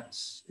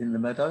stonechats in the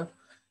meadow,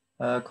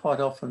 quite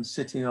often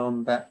sitting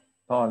on that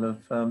pile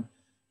of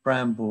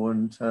bramble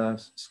and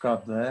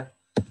scrub there.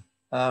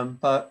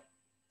 But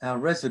our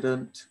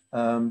resident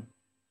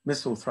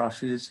missel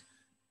thrushes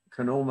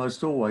can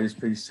almost always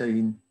be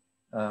seen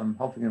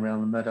hopping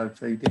around the meadow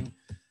feeding,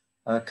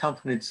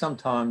 accompanied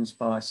sometimes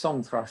by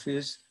song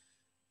thrushes.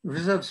 The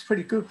reserve's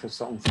pretty good for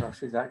song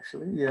thrushes,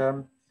 actually.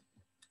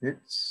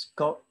 It's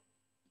got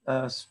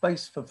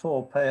space for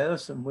 4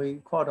 pairs, and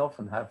we quite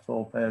often have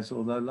 4 pairs,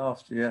 although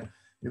last year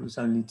it was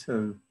only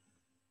 2.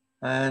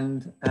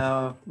 And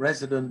our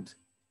resident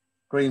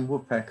green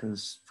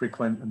woodpeckers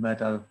frequent the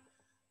meadow.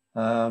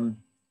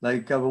 They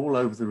go all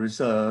over the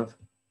reserve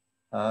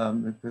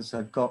because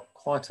they've got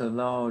quite a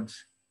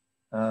large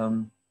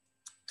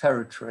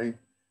territory.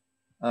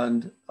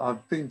 And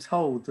I've been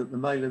told that the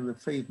male and the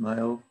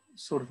female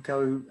sort of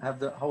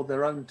hold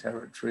their own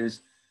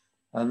territories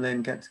and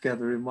then get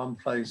together in one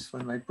place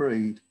when they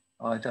breed.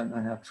 I don't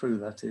know how true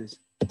that is.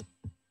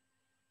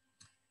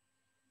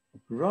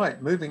 Right,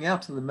 moving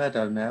out of the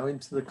meadow now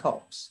into the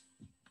copse.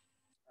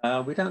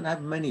 We don't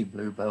have many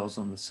bluebells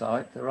on the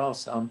site. There are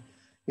some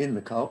in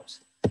the copse,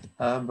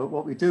 but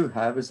what we do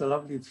have is a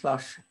lovely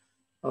flush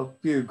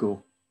of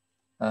bugle,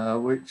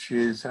 which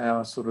is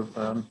our sort of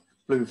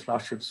blue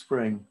flush of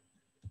spring.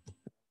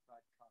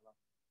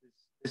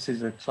 This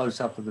is a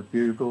close-up of the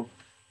bugle,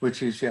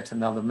 which is yet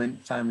another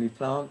mint family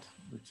plant,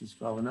 which is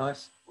rather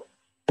nice.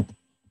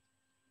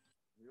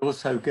 We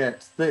also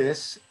get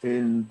this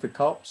in the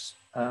copse.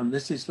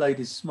 This is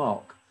lady's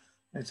smock.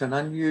 It's an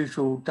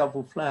unusual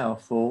double flower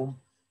form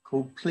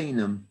called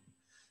plenum.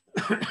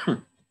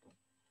 Of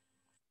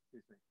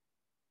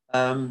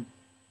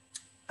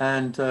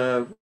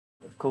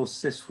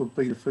course, this would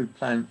be the food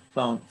plant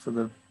for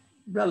the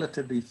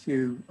relatively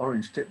few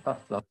orange-tipped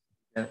butterflies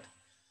we get.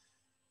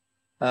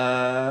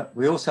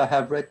 We also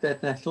have red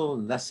dead nettle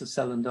and lesser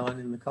celandine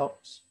in the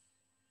copse.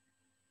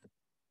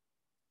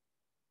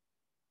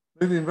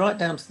 Moving right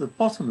down to the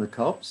bottom of the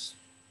copse,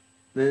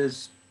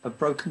 there's a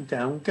broken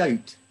down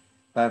gate.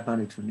 Bad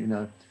management, you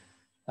know.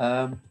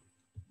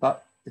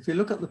 But if you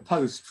look at the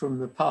post from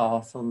the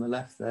path on the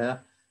left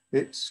there,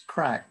 it's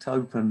cracked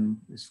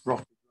open, it's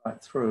rotted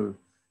right through.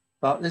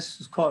 But this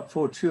was quite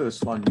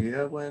fortuitous one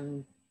year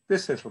when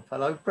this little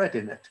fellow bred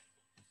in it.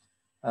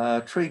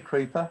 Tree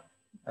creeper,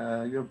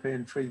 common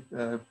European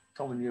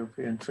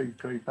tree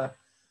creeper.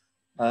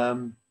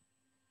 And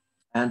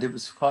it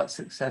was quite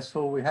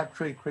successful. We have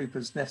tree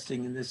creepers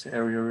nesting in this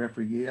area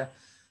every year.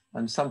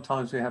 And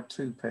sometimes we have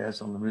 2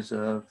 pairs on the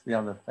reserve, the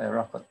other pair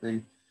up at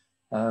the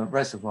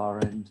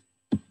reservoir end.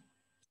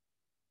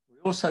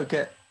 We also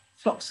get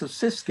flocks of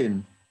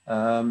siskin,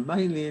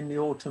 mainly in the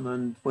autumn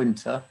and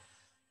winter,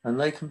 and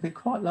they can be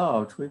quite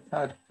large. We've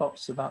had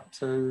flocks of up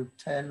to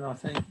 10, I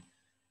think,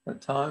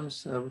 at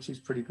times, which is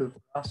pretty good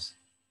for us.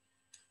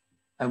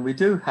 And we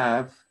do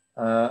have,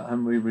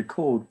 and we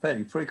record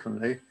fairly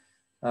frequently,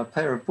 a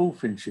pair of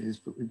bullfinches,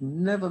 but we've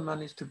never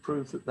managed to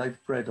prove that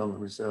they've bred on the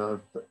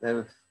reserve, but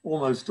they're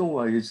almost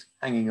always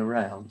hanging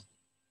around.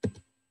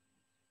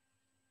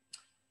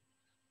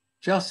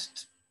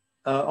 Just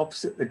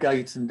opposite the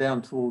gate and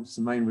down towards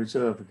the main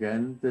reserve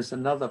again, there's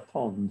another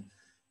pond.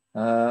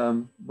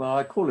 Well,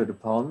 I call it a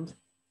pond.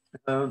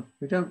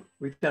 We don't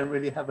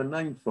really have a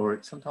name for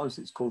it. Sometimes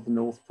it's called the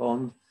North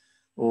Pond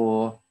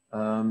or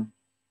the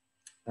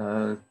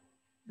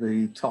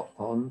Top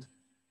Pond.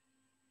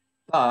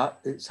 But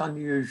it's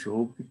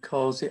unusual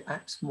because it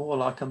acts more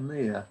like a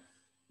mere.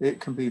 It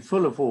can be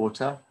full of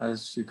water,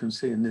 as you can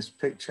see in this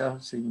picture,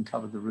 so you can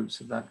cover the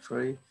roots of that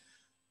tree,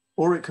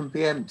 or it can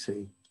be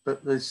empty.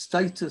 But the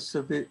status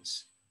of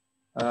its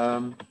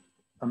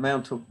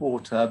amount of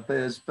water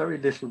bears very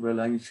little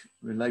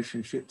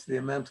relationship to the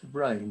amount of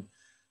rain.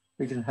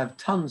 We can have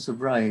tons of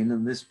rain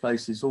and this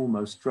place is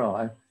almost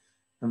dry,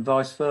 and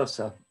vice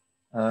versa,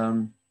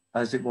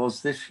 as it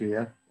was this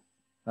year.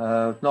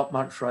 Not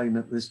much rain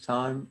at this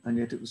time, and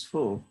yet it was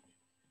full.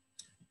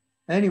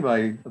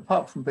 Anyway,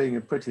 apart from being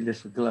a pretty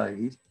little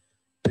glade,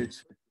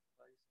 it's a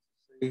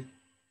place to see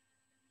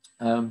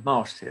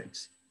marsh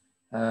tits.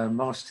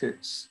 Marsh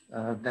tits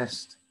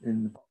nest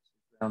in the boxes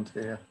around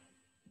here.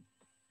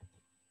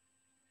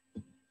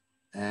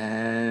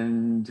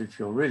 And if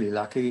you're really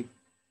lucky,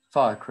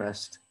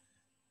 firecrest.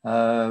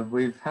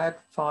 We've had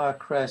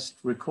firecrest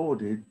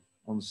recorded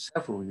on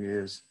several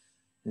years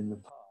in the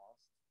past.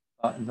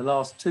 But in the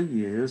last 2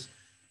 years,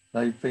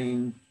 they've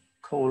been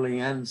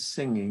calling and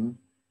singing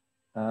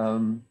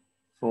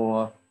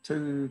for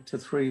 2 to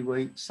 3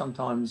 weeks,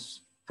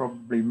 sometimes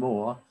probably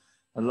more,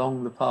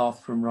 along the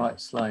path from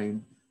Wright's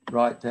Lane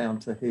right down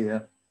to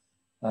here.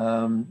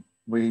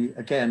 We,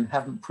 again,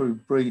 haven't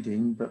proved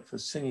breeding, but for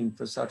singing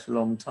for such a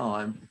long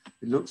time,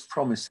 it looks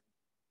promising,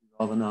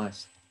 rather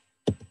nice.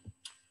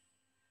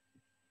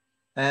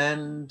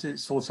 And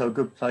it's also a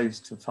good place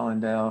to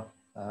find our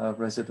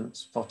migrant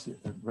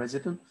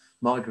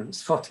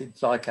spotted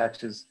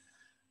flycatchers.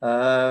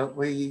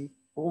 We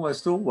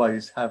almost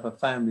always have a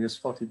family of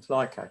spotted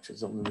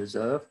flycatchers on the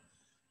reserve,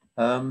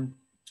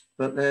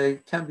 but they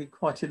can be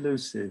quite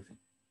elusive.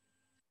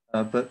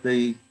 But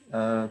this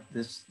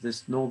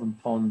northern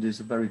pond is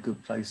a very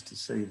good place to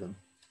see them,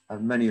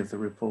 and many of the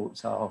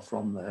reports are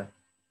from there.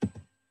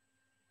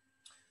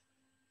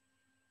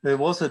 There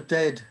was a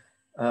dead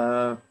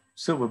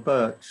silver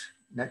birch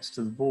next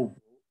to the bulb.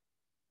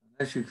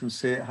 As you can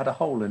see, it had a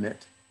hole in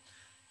it,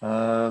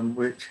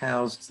 which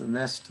housed the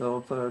nest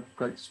of a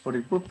great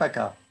spotted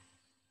woodpecker.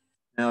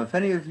 Now, if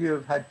any of you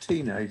have had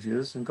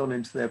teenagers and gone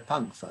into their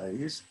punk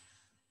phase,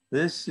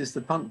 this is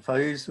the punk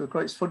phase of a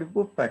great spotted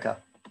woodpecker.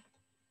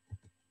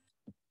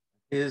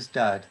 Here's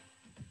Dad,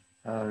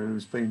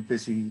 who's been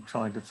busy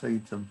trying to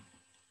feed them.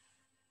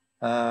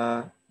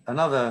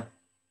 Another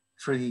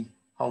tree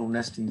hole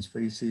nesting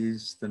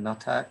species, the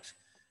nuthatch.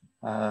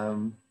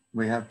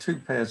 We have 2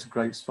 pairs of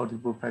great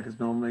spotted woodpeckers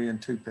normally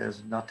and 2 pairs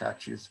of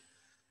nuthatches,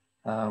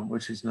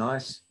 which is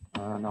nice.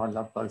 And I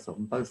love both of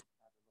them. Both,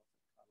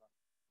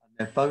 and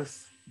they're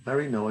both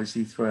very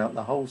noisy throughout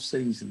the whole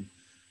season,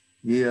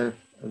 the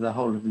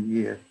whole of the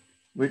year,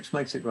 which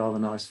makes it rather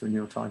nice when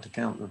you're trying to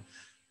count them,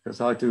 because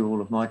I do all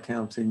of my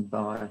counting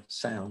by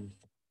sound.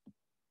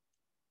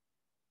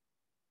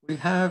 We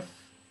have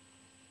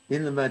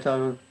in the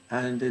meadow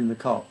and in the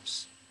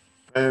copse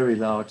very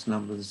large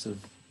numbers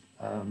of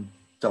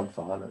dog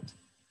violet.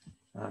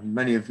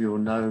 Many of you will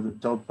know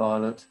that dog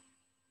violet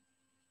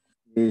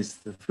is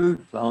the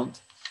food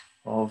plant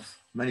of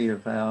many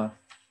of our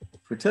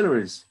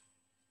fritillaries.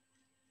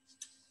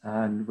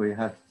 And we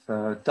have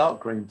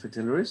dark green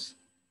fritillaries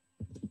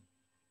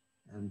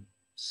and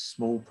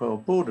small pearl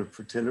bordered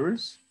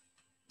fritillaries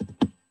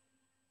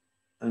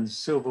and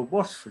silver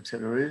wash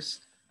fritillaries.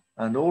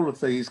 And all of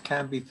these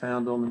can be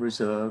found on the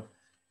reserve,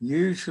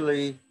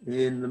 usually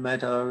in the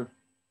meadow,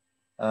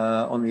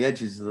 on the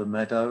edges of the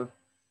meadow,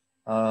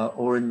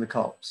 or in the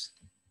copse.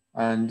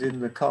 And in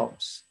the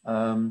copse,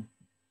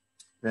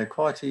 they're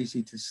quite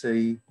easy to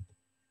see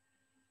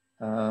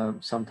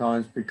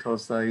sometimes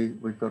because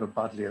we've got a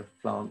buddleia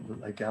plant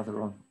that they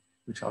gather on,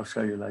 which I'll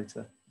show you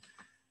later.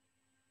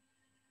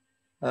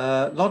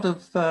 A lot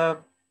of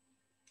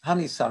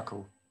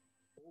honeysuckle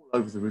all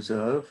over the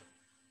reserve,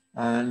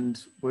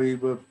 and we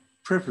were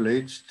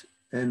privileged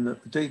in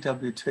that the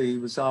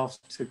DWT was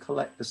asked to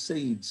collect the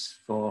seeds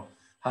for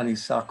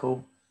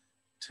honeysuckle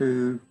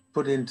to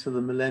put into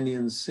the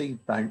Millennium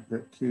Seed Bank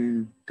that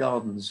Kew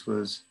Gardens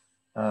was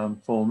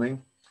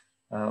forming,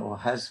 or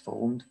has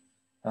formed,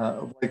 at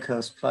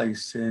Wakehurst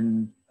Place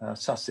in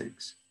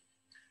Sussex.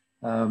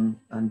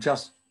 And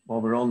just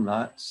while we're on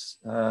that,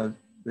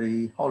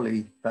 the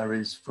holly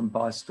berries from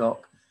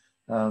Bystock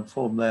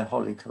form their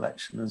holly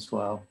collection as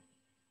well.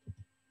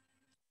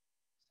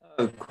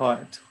 So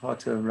quite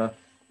a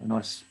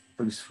nice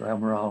boost for our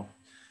morale.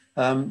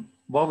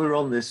 While we're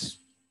on this,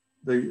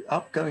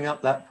 going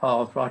up that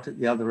path right at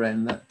the other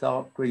end, that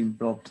dark green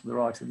blob to the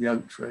right of the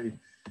oak tree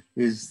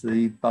is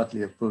the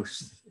buddleia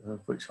bush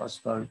of which I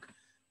spoke,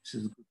 which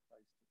is a good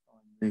place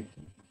to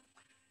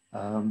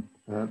find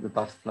the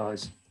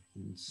butterflies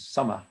in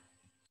summer.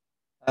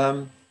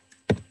 The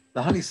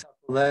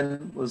honeysuckle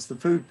then was the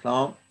food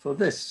plant for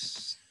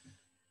this.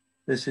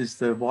 This is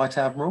the White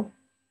Admiral.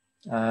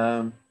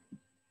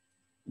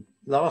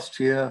 Last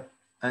year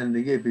and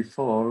the year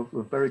before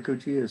were very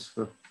good years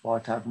for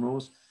White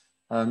Admirals.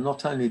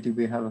 Not only did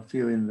we have a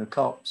few in the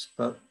copse,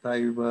 but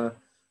they were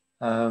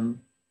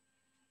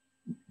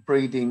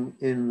breeding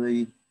in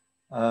the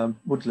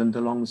woodland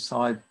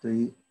alongside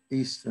the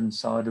eastern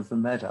side of the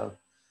meadow.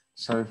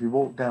 So if you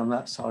walk down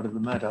that side of the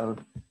meadow,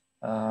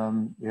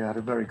 you had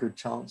a very good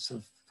chance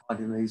of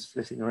finding these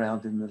flitting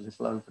around in the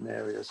little open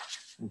areas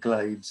and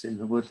glades in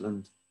the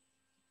woodland.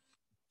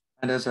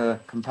 And as a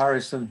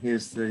comparison,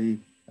 here's the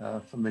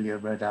familiar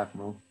Red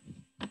Admiral.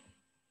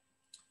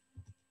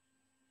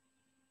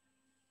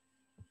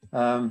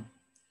 I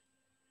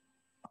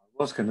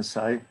was going to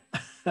say,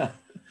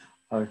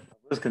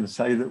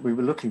 that we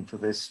were looking for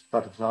this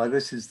butterfly.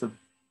 This is the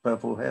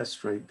purple hair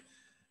streak.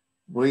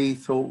 We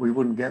thought we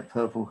wouldn't get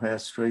purple hair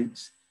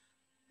streaks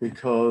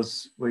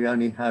because we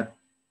only had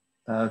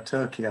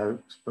turkey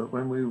oaks, but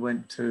when we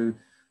went to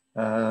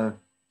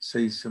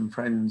see some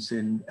friends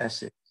in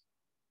Essex,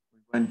 we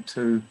went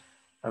to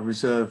a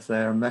reserve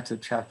there and met a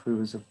chap who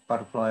was a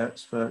butterfly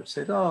expert,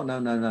 said, oh, no,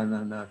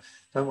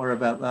 don't worry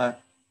about that.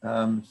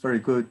 It's very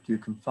good. You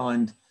can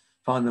find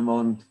them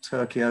on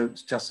turkey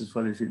oaks just as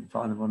well as you can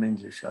find them on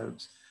English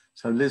oaks.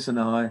 So Liz and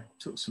I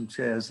took some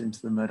chairs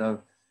into the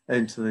meadow,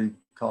 into the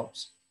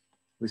copse.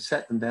 We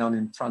set them down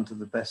in front of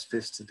the best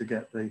vista to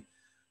get the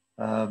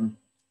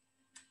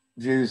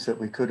views that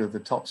we could of the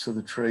tops of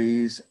the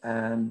trees.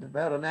 And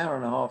about an hour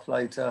and a half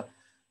later,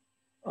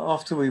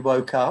 after we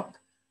woke up,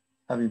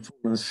 having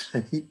fallen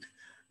asleep,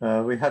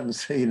 we hadn't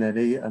seen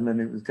any, and then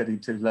it was getting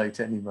too late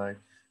anyway.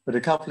 But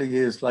a couple of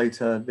years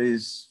later,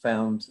 Liz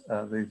found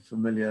the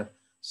familiar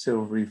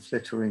silvery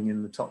flittering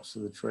in the tops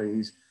of the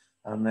trees,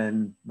 and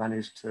then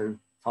managed to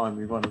find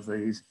me one of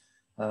these.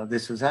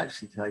 This was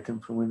actually taken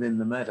from within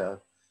the meadow.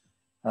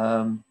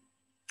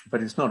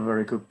 But it's not a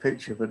very good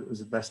picture, but it was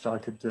the best I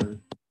could do.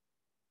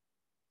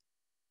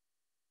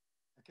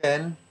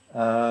 Again,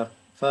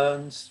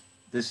 ferns.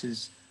 This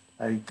is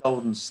a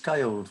golden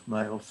scaled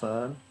male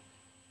fern.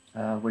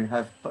 We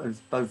have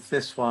both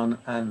this one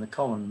and the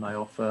common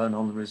male fern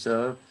on the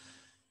reserve.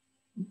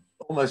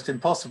 Almost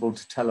impossible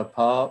to tell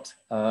apart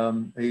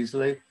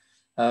easily,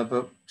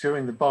 but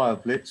during the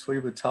BioBlitz, we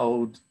were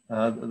told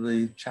that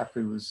the chap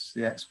who was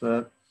the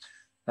expert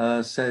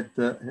said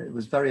that it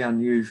was very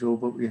unusual,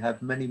 but we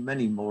had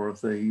many more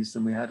of these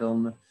than we had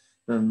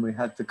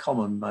the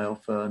common male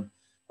fern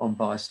on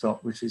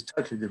Bystock, which is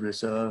totally the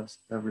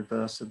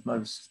reverse of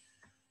most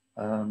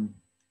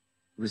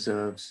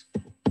reserves.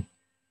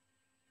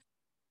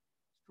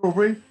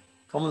 Strawberry,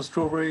 common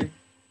strawberry,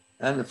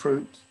 and the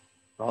fruit,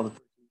 rather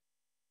pretty,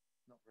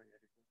 not very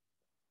edible,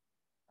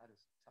 add a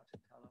touch of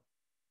colour.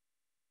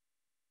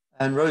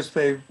 And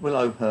roseberry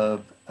willow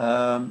herb.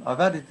 I've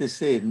added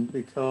this in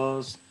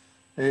because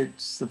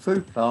it's the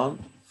food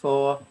plant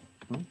for,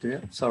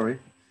 the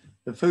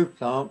food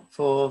plant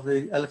for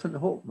the elephant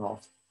hawk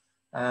moth.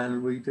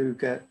 And we do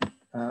get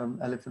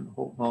elephant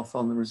hawk moth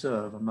on the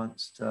reserve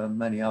amongst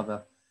many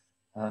other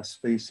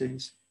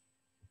species.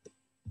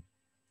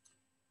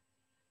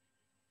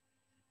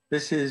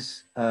 This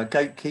is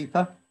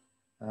gatekeeper.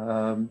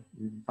 You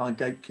can find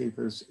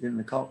gatekeepers in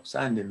the copse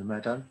and in the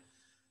meadow.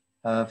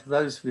 For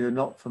those of you who are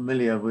not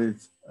familiar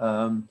with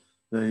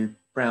the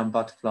brown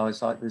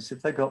butterflies like this,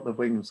 if they got the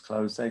wings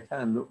closed, they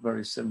can look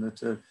very similar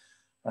to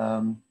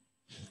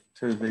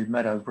the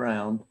meadow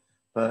brown.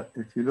 But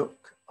if you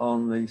look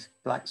on the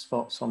black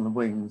spots on the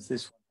wings,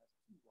 this one has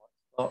 2 white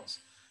spots,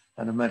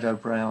 and a meadow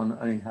brown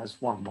only has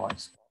 1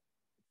 white spot.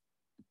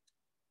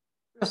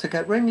 We also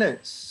get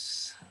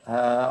ringlets.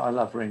 I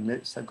love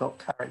ringlets. They've got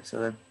character.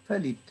 They're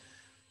fairly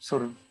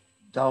sort of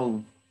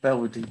dull,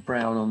 velvety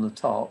brown on the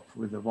top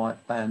with a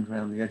white band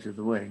around the edge of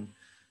the wing.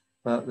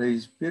 But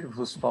these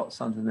beautiful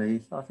spots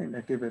underneath, I think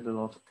they give it a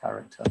lot of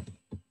character.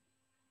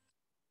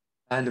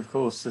 And of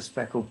course, the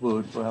speckled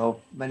wood.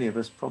 Well, many of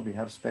us probably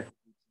have speckled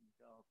woods in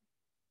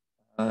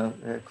the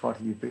garden. They're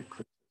quite a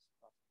ubiquitous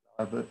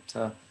butterfly,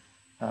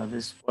 but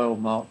this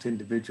well-marked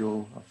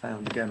individual I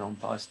found again on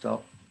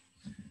Bystock.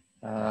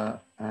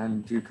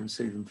 And you can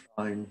see them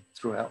flying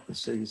throughout the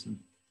season.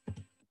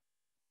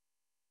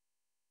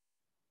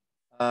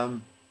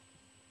 Going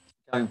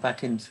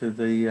back into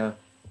the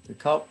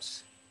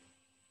copse,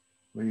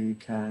 we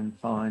can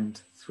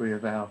find 3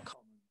 of our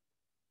common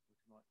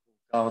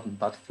garden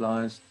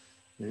butterflies,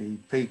 the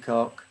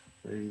peacock,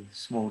 the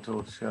small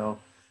tortoiseshell,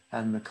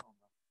 and the comma.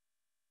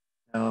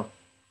 Now,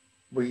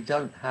 we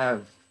don't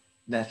have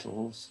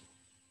nettles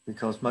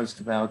because most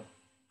of our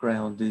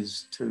ground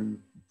is too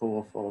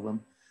poor for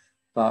them.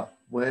 But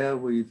where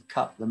we've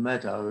cut the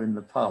meadow in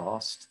the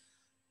past,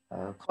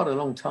 quite a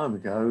long time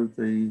ago,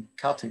 the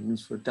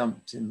cuttings were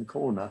dumped in the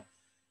corner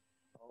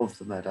of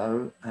the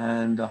meadow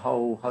and a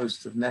whole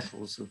host of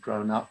nettles have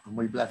grown up, and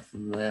we've left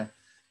them there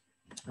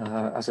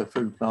as a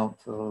food plant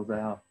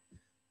for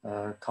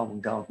our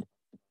common garden.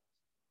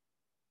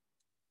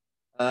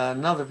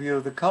 Another view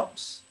of the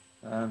copse,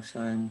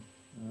 showing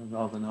a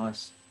rather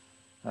nice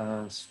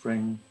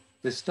spring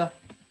vista.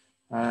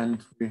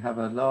 And we have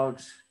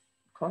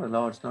quite a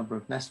large number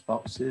of nest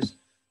boxes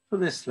for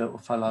this little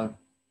fellow,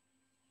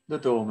 the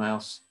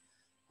dormouse.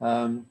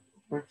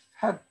 We've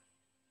had,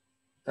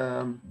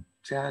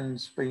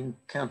 Jan's been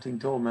counting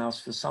dormouse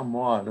for some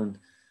while and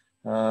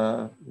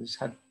has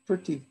had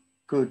pretty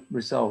good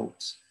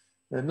results.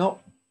 They're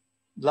not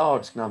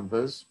large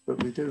numbers,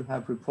 but we do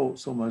have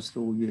reports almost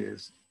all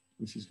years,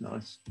 which is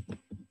nice.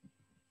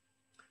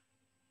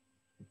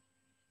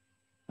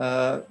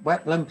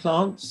 Wetland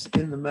plants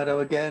in the meadow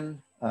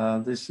again.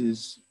 This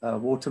is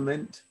water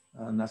mint,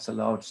 and that's a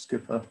large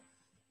skipper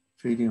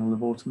feeding on the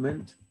water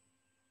mint.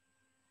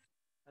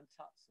 And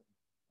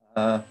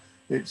Tutson.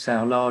 It's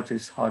our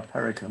largest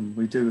hypericum.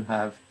 We do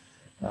have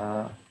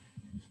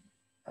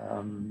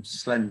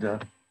slender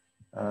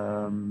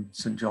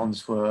St.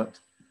 John's wort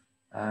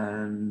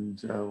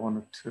and 1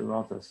 or 2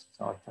 others.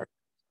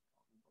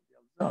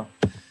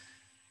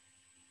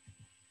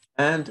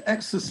 And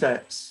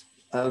exocets.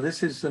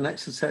 This is an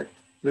exocet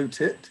blue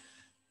tit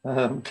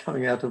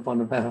coming out of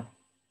one of our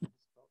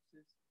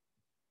boxes.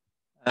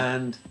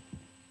 And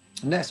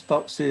nest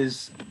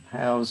boxes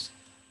house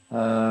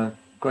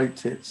great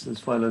tits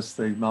as well as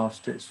the marsh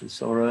tits we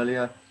saw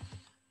earlier.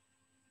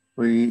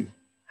 We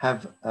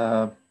have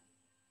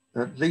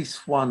at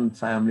least 1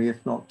 family,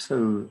 if not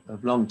 2,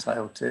 of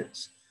long-tailed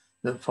tits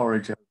that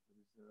forage over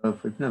the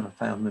reserve. We've never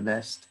found the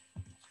nest.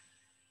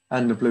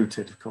 And the blue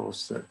tit, of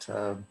course, that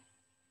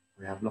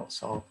we have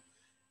lots of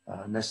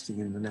nesting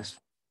in the nest.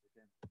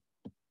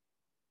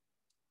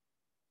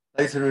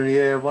 Later in the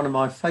year, one of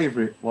my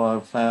favourite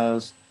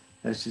wildflowers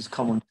is this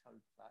common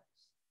toadflax.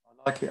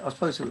 I like it. I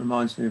suppose it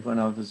reminds me of when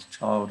I was a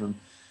child and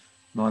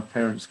my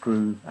parents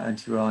grew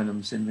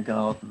antirrhinums in the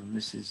garden. And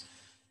this is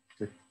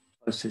the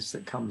closest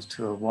that comes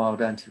to a wild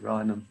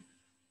antirrhinum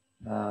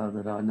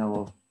that I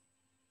know of.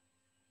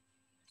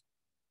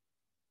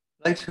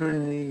 Later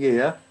in the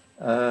year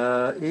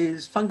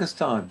is fungus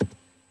time.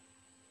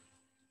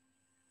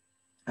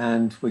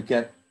 And we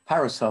get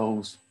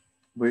parasols,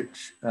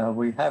 which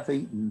we have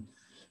eaten.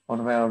 One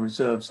of our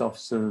reserves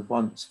officers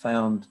once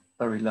found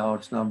a very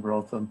large number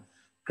of them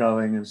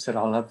growing and said,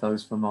 "I'll have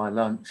those for my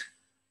lunch."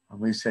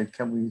 And we said,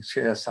 "Can we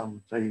share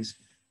some, please?"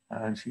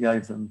 And she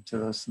gave them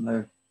to us, and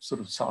they're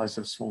sort of size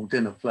of small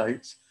dinner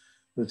plates.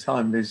 By the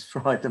time Liz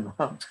fried them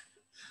up,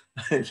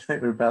 they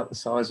were about the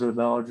size of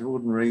a large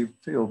ordinary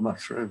field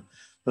mushroom,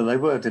 but they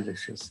were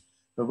delicious.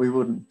 But we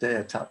wouldn't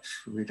dare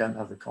touch, we don't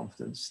have the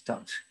confidence to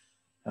touch.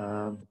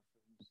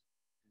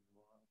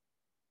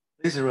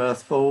 These are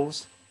earth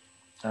falls.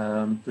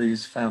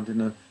 These found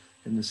in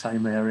the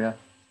same area.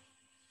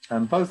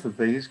 And both of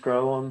these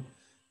grow on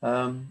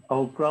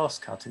old grass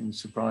cuttings,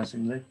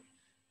 surprisingly,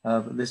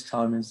 but this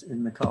time is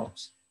in the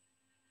copse.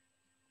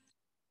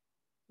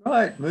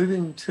 Right,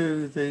 moving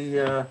to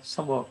the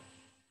somewhat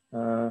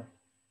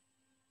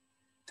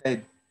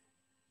dead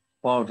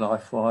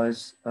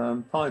wildlife-wise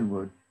pine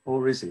wood,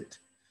 or is it?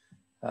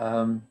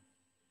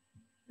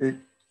 It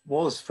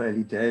was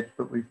fairly dead,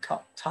 but we've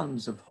cut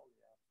tons of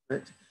holly out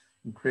of it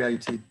and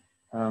created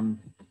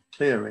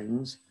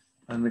clearings,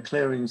 and the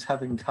clearings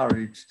have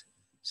encouraged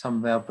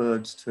some of our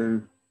birds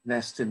to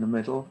nest in the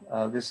middle.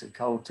 This is a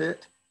coal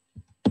tit,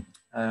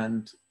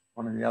 and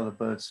one of the other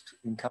birds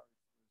encouraged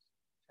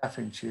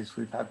chaffinches.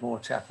 We've had more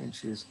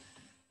chaffinches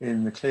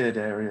in the cleared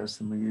areas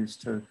than we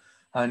used to,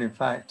 and in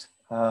fact,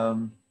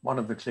 one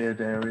of the cleared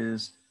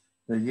areas,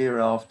 the year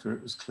after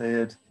it was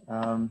cleared,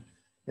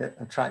 it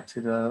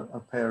attracted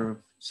a pair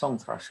of song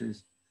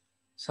thrushes.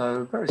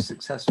 So very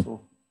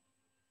successful.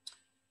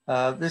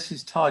 This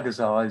is tiger's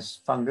eyes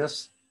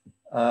fungus.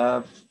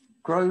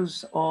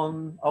 Grows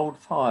on old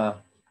fire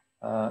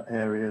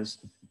areas.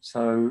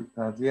 So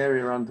the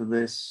area under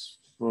this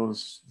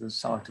was the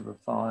site of a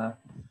fire,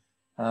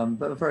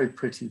 but a very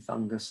pretty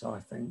fungus, I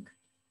think.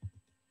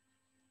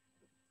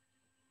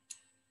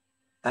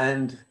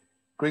 And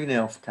green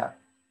elf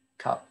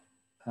cup,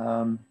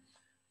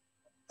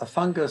 a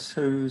fungus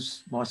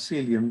whose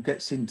mycelium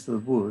gets into the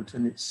wood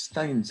and it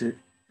stains it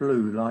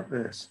blue like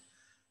this.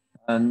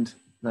 And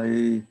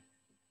the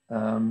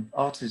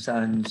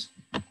artisans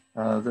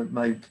that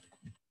make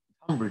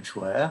umbrage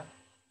ware,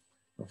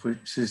 of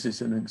which this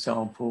is an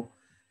example,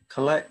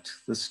 collect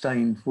the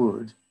stained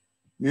wood,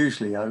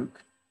 usually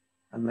oak,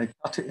 and they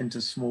cut it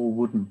into small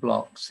wooden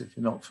blocks. If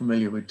you're not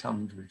familiar with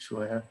umbrage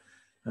ware,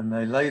 and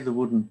they lay the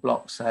wooden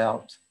blocks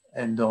out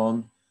end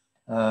on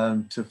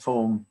to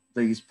form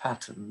these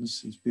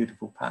patterns, these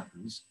beautiful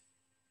patterns.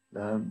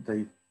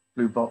 The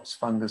blue box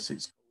fungus,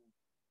 it's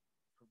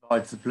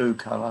provides the blue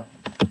colour,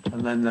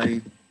 and then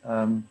they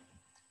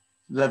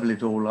level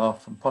it all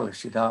off and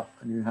polish it up,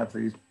 and you have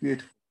these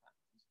beautiful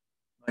patterns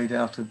made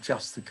out of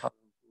just the colour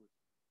of wood.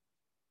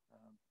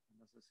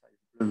 And as I say,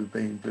 blue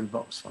being blue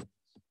box fungus.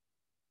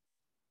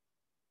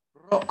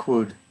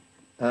 Rockwood.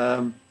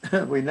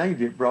 We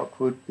named it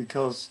Rockwood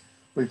because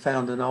we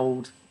found an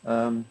old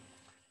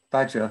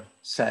badger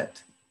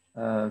set,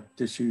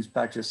 disused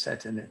badger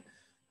set in it,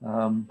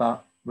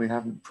 but we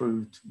haven't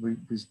proved, we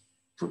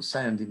put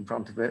sand in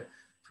front of it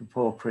for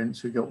paw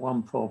prints. We got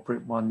one paw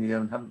print 1 year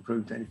and haven't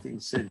proved anything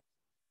since.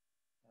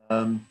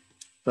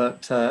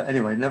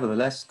 Anyway,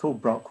 nevertheless,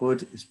 called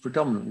Rockwood, it's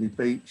predominantly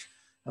beech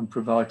and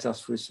provides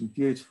us with some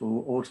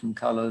beautiful autumn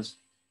colours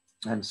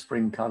and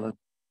spring colours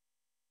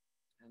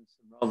and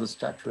some rather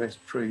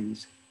statuesque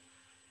trees.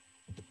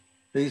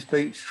 These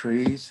beech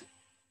trees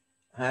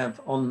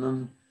have on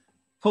them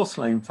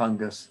porcelain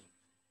fungus.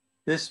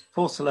 This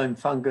porcelain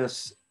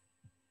fungus,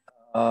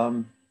 I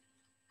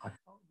can't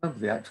remember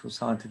the actual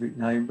scientific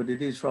name, but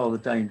it is rather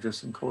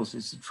dangerous and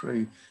causes the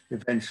tree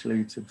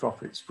eventually to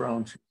drop its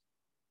branches.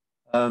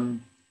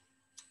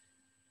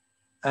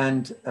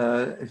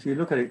 If you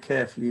look at it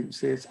carefully, you can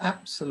see it's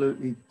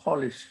absolutely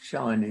polished,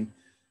 shiny,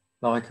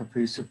 like a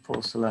piece of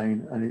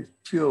porcelain, and it's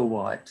pure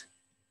white.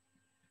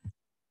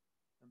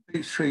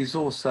 Beech trees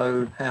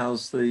also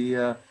house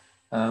the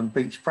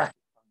beech bracket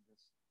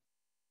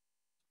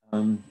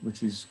fungus,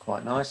 which is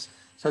quite nice.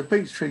 So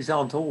beech trees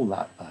aren't all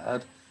that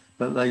bad,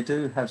 but they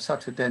do have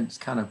such a dense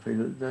canopy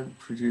that they don't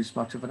produce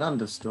much of an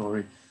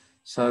understory.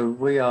 So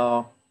we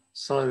are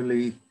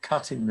slowly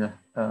cutting the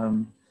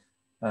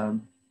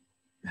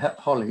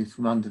holly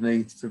from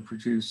underneath to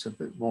produce a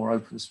bit more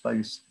open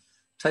space,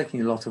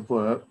 taking a lot of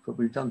work, but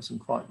we've done some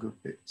quite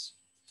good bits.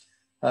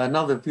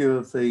 Another view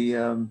of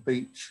the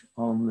beech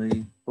on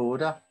the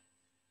border,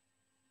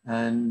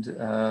 and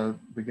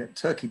we get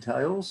turkey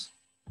tails,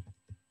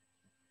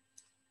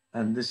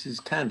 and this is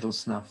candle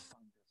snuff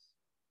fungus.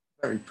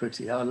 Very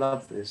pretty, I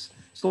love this.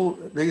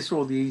 These are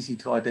all the easy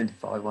to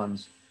identify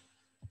ones.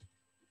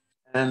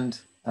 And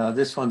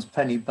this one's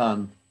penny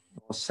bun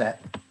or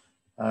set.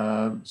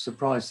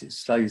 Surprised it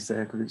stays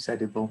there because it's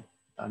edible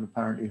and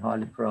apparently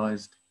highly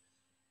prized.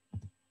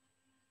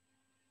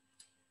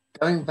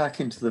 Going back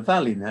into the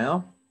valley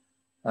now,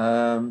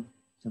 the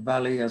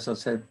valley, as I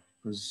said,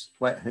 was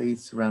wet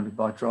heath surrounded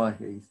by dry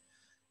heath.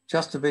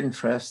 Just of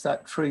interest,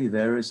 that tree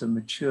there is a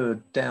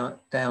matured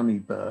downy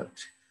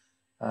birch,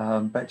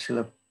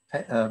 Betula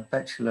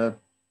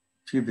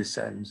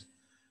pubescens.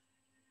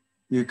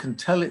 You can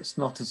tell it's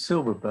not a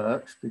silver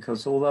birch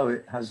because although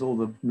it has all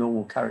the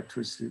normal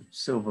characteristic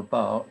silver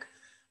bark,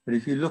 but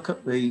if you look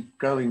at the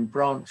growing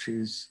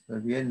branches,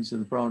 the ends of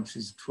the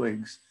branches,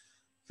 twigs,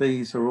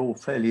 these are all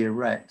fairly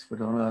erect, but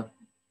on a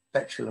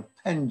Betula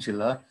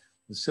pendula,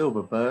 the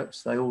silver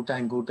birch, they all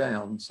dangle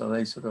down, so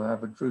they sort of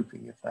have a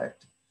drooping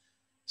effect.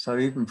 So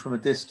even from a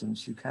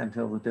distance, you can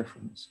tell the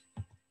difference.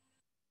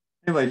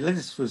 Anyway,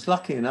 Liz was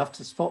lucky enough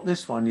to spot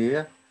this one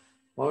year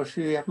while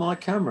she had my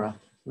camera.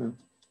 A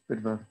bit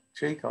of a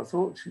cheek, I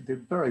thought. She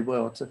did very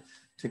well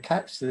to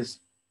catch this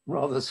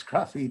rather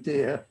scruffy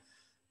deer,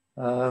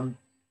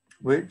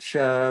 which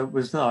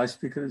was nice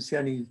because it's the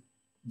only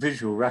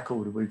visual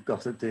record we've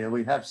got of deer.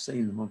 We have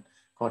seen them on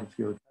quite a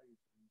few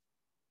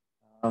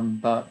occasions,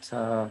 but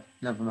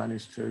never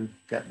managed to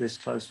get this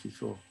close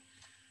before.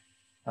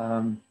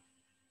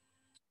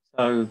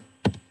 So,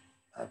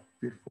 a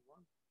beautiful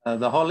one.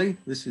 The holly,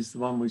 this is the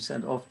one we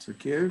sent off to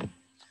Kew.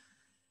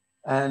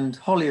 And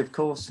holly, of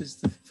course, is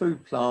the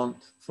food plant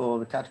for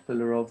the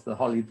caterpillar of the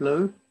holly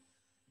blue,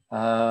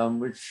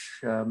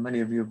 which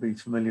many of you will be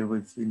familiar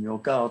with in your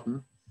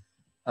garden.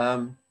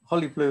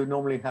 Holly blue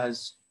normally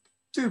has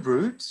 2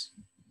 broods,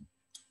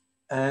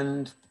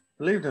 and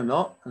believe it or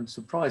not, and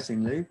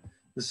surprisingly,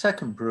 the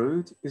second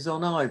brood is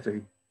on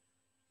ivy,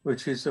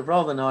 which is a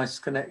rather nice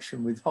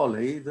connection with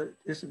holly that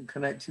isn't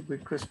connected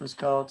with Christmas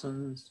cards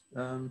and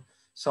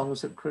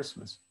songs at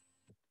Christmas.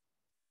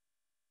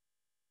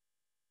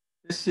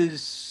 This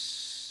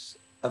is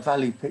a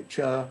valley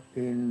picture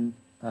in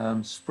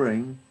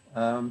spring.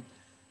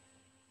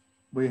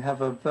 We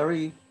have a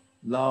very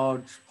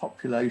large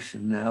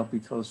population now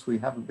because we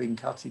haven't been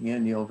cutting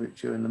any of it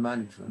during the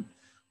management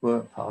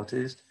work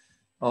parties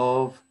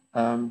of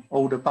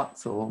alder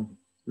buckthorn.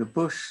 The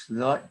bush,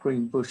 the light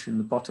green bush in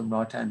the bottom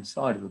right-hand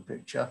side of the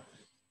picture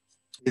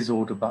is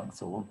alder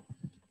buckthorn.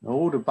 Now,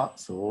 alder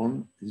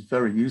buckthorn is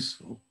very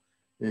useful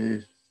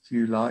if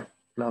you like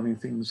blowing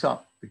things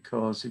up,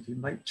 because if you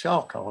make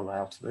charcoal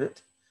out of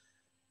it,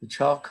 the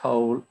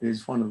charcoal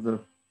is one of the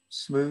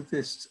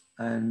smoothest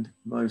and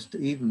most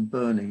even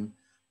burning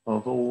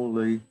of all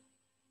the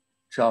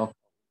charcoal.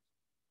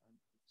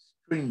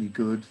 Extremely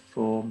good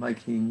for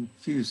making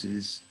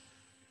fuses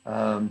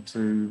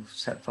to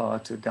set fire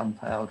to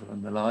gunpowder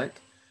and the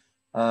like.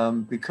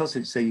 Because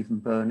it's even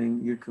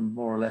burning, you can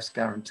more or less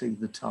guarantee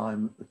the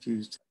time that the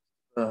fuse takes to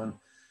burn.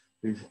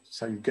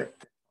 so you get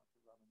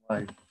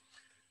away.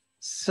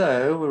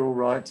 So we're all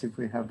right if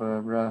we have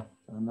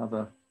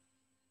another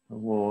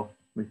war.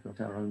 We've got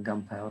our own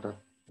gunpowder.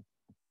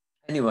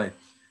 Anyway,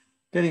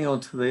 getting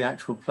on to the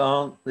actual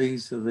plant,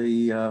 these are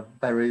the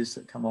berries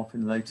that come off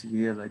in later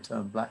year. They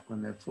turn black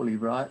when they're fully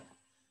ripe.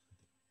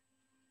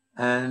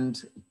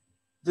 And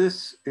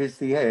this is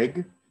the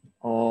egg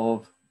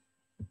of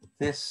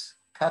this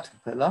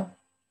caterpillar,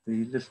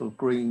 the little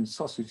green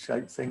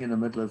sausage-shaped thing in the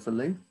middle of the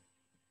leaf,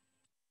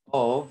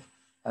 of,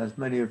 as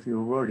many of you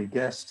have already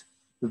guessed,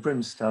 the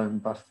brimstone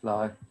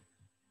butterfly.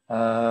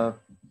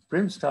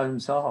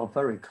 Brimstones are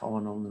very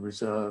common on the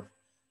reserve,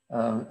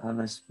 and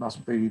this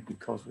must be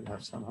because we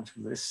have so much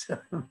of this,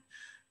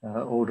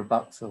 alder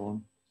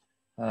buckthorn.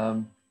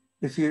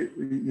 If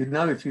you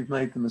know if you've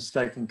made the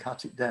mistake and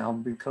cut it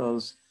down,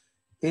 because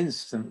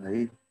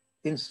instantly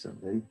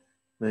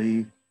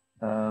the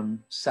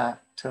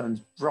sap turns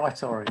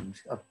bright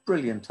orange, a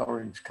brilliant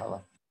orange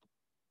colour.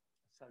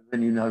 So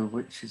then you know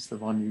which is the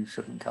one you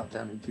shouldn't cut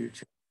down in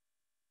future.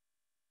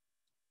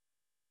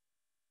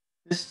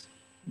 This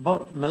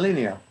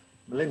Malinia.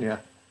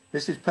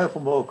 This is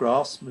purple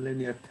moorgrass,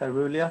 Malinia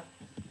caerulea.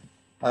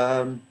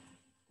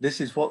 This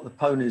is what the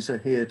ponies are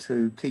here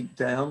to keep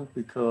down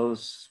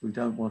because we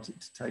don't want it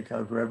to take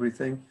over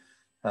everything.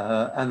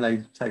 And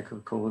they take,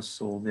 of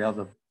course, all the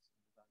other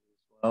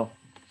as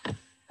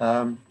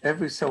well.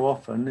 Every so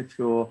often, if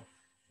you're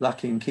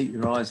lucky and keep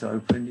your eyes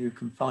open, you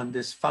can find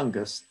this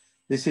fungus.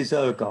 This is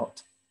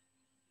ergot.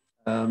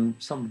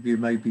 Some of you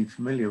may be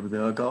familiar with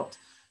ergot.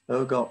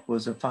 Ergot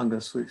was a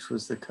fungus which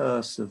was the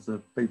curse of the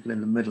people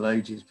in the Middle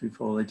Ages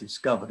before they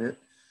discovered it.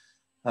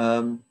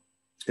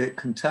 It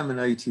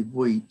contaminated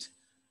wheat,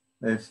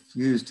 if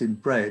used in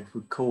bread,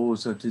 would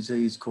cause a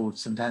disease called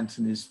St.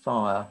 Anthony's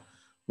fire,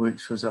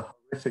 which was a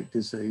horrific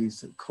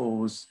disease that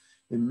caused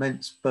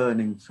immense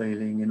burning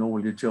feeling in all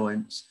your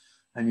joints,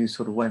 and you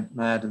sort of went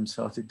mad and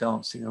started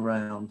dancing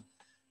around.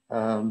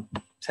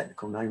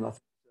 Technical name, I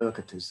think,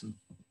 ergotism.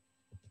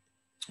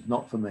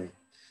 Not for me.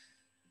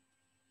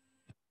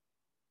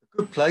 A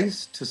good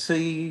place to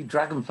see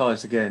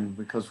dragonflies again,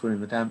 because we're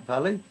in the damp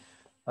valley.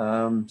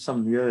 Some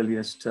of the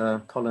earliest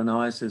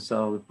colonizers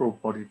are the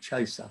broad-bodied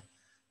chaser.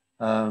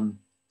 The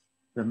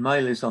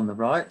male is on the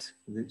right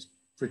with its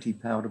pretty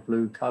powder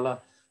blue color,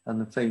 and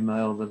the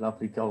female, the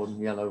lovely golden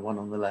yellow one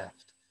on the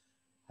left.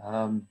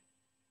 I'm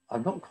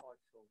not quite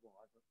sure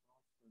why,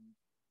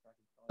 but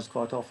dragonflies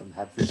quite often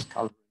have this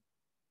color.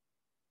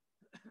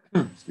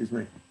 Excuse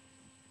me.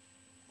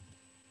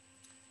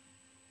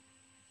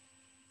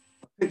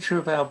 A picture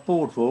of our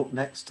boardwalk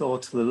next door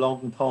to the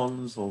long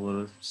ponds, or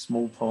the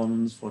small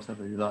ponds,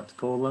 whatever you like to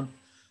call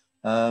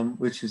them,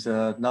 which is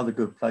another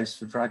good place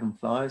for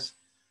dragonflies.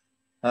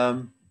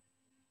 And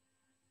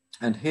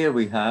here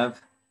we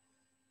have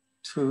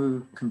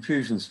two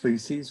confusion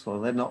species. Well,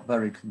 they're not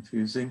very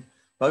confusing.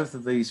 Both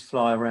of these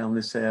fly around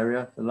this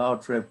area. The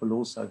large red will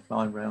also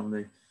fly around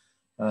the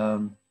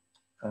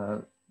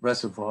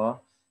reservoir.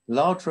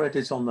 Large red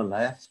is on the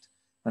left,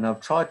 and I've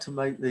tried to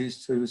make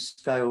these two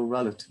scale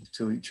relative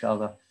to each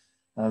other,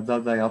 though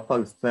they are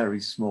both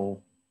very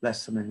small,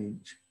 less than an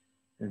inch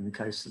in the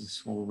case of the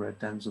small red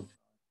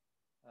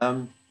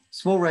damselfly.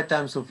 Small red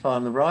damselfly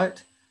on the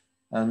right,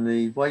 and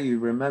the way you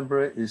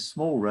remember it is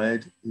small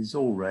red is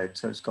all red.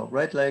 So it's got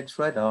red legs,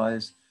 red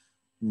eyes,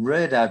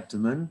 red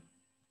abdomen,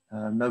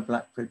 no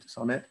black pips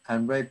on it,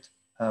 and red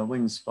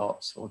wing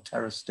spots or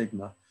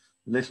pterostigma.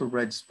 Little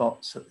red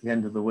spots at the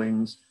end of the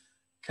wings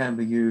can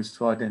be used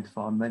to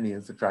identify many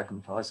of the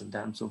dragonflies and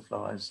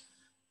damselflies.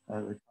 The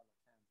colour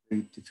can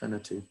be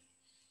definitive.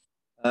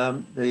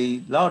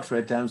 The large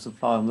red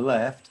damselfly on the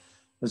left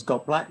has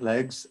got black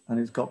legs and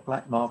it's got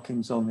black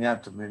markings on the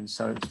abdomen,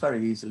 so it's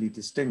very easily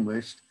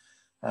distinguished.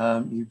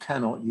 You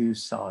cannot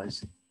use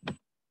size. The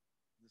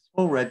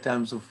small red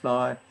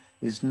damselfly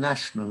is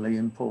nationally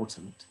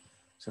important.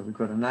 So we've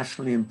got a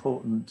nationally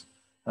important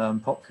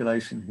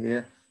population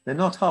here. They're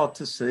not hard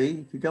to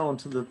see. If you go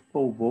onto the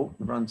boardwalk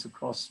that runs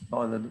across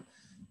by the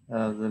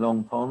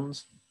long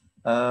ponds,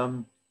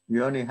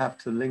 you only have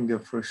to linger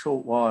for a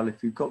short while.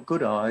 If you've got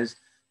good eyes,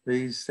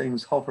 these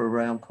things hover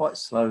around quite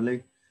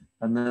slowly,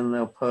 and then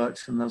they'll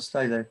perch and they'll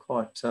stay there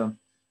quite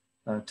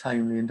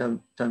tamely and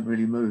don't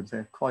really move.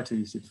 They're quite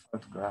easy to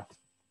photograph.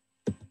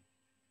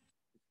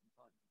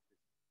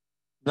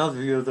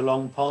 Another view of the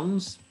long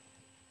ponds,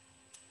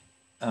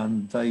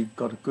 and they've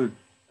got a good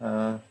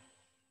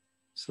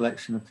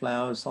selection of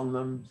flowers on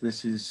them.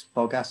 This is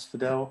bog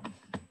asphodel,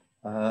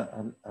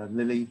 a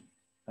lily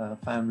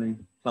family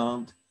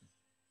plant.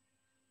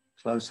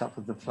 Close up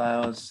of the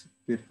flowers,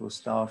 beautiful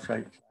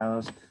star-shaped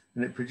flowers,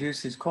 and it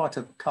produces quite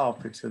a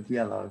carpet of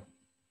yellow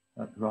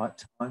at the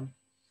right time.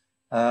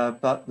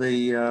 But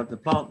the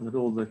plant that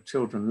all the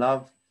children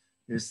love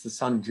is the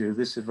sundew.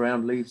 This is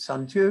round-leaved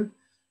sundew,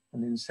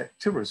 an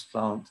insectivorous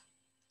plant.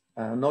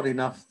 Not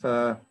enough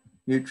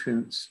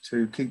nutrients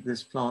to keep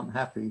this plant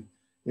happy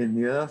in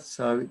the earth,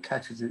 so it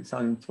catches its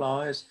own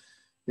flies.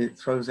 It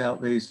throws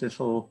out these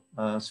little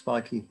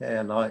spiky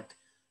hair-like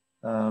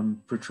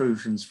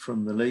protrusions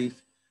from the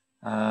leaf,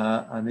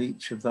 and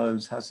each of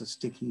those has a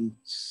sticky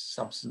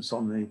substance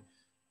on the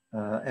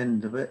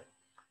end of it,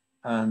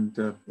 and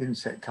the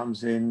insect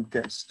comes in,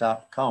 gets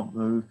stuck, can't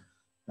move,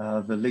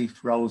 the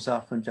leaf rolls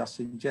up and just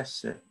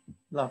ingests it.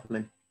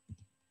 Lovely.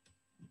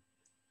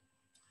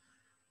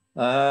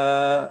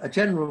 A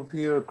general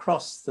view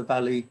across the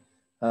valley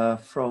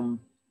from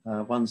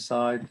one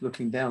side,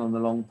 looking down on the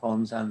long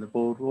ponds and the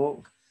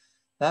boardwalk.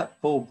 That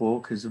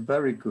boardwalk is a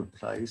very good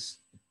place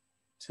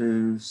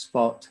to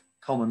spot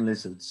common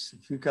lizards.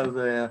 If you go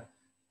there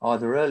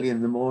either early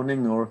in the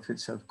morning or if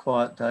it's a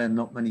quiet day and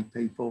not many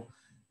people,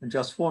 and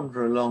just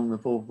wander along the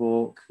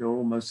boardwalk, you're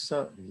almost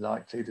certainly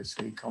likely to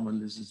see common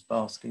lizards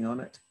basking on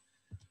it.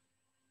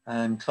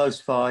 And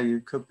close by, you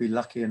could be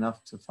lucky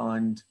enough to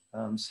find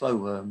slow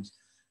worms.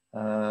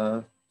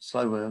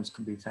 Slow worms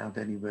can be found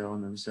anywhere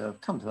on the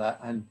reserve. Come to that,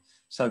 and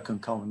so can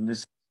common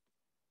lizards.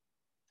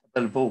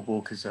 But the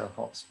boardwalk is a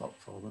hot spot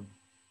for them.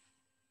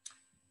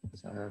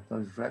 So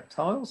those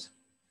reptiles.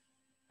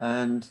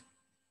 And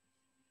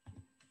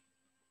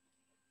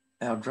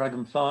our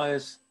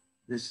dragonflies.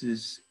 This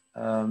is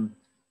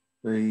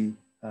the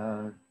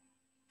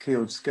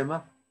keeled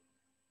skimmer.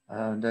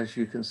 And as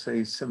you can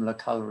see, similar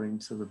colouring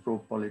to the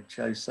broad-bellied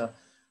chaser,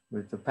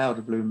 with the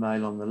powder blue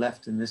male on the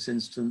left in this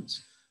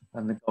instance,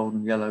 and the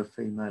golden yellow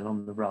female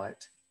on the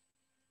right.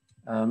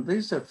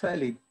 These are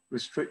fairly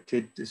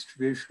restricted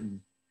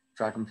distribution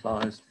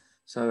dragonflies,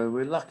 so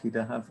we're lucky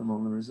to have them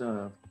on the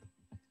reserve.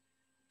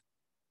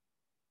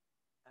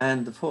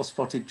 And the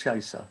four-spotted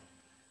chaser.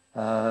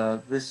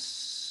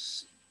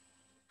 This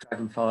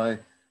dragonfly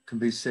can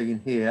be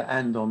seen here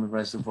and on the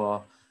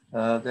reservoir.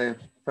 They're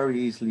very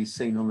easily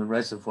seen on the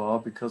reservoir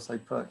because they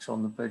perch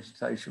on the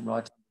vegetation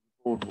right on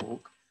the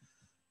boardwalk.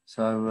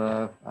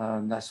 So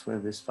that's where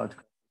this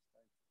photograph.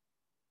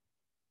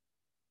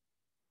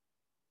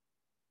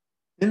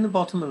 In the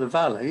bottom of the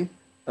valley,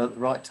 at the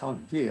right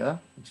time of year,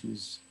 which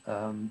is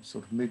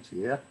sort of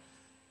mid-year,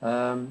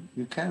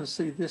 you can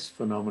see this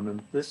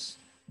phenomenon. This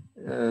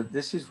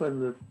is when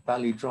the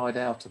valley dried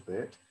out a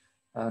bit,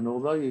 and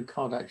although you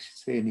can't actually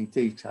see any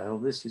detail,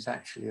 this is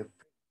actually a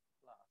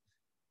flush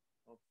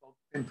of bog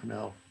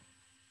pimpernel,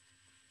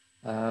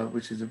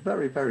 which is a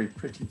very, very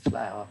pretty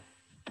flower.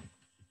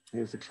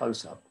 Here's a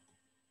close-up.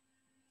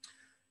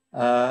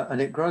 And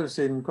it grows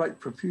in great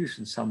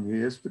profusion some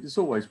years, but it's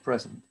always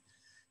present.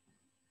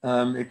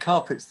 It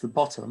carpets the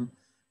bottom,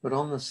 but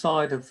on the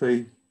side of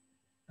the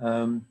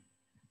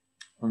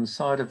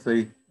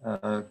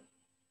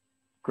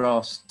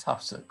grass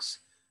tussocks,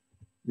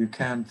 you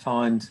can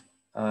find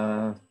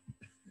lesser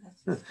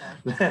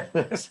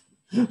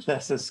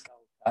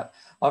skullcat.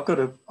 I've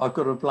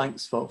got a blank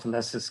spot for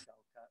lesser skullcat.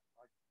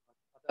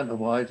 I don't know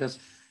why. I just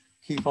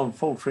keep on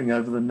faltering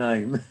over the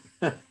name.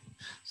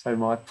 So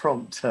my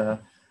prompt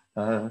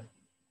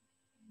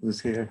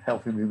was here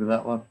helping me with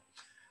that one.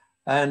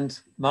 And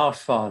marsh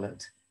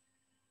violet.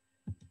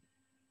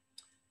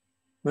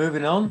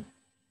 Moving on,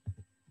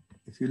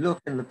 if you look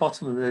in the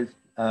bottom of the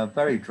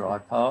very dry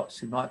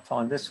parts, you might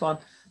find this one.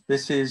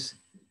 This is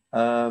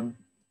pale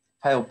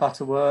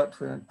butterwort,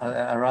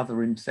 our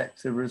other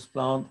insectivorous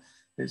plant.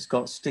 It's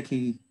got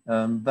sticky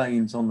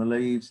veins on the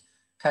leaves,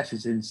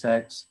 catches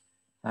insects,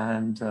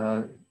 and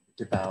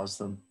devours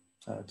them.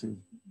 To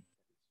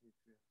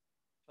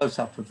close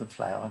up of the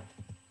flower.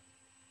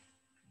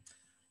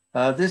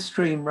 This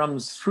stream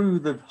runs through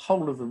the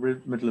whole of the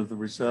middle of the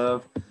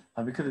reserve,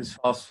 and because it's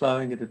fast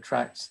flowing, it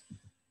attracts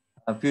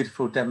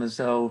beautiful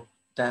damsel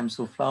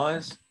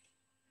flies,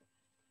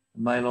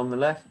 male on the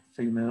left,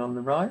 female on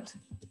the right.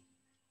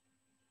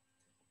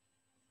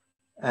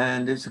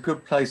 And it's a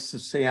good place to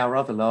see our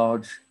other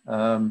large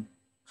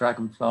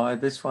dragonfly.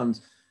 This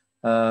one's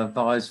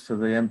vies for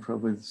the emperor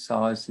with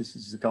size. This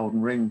is the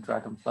golden ring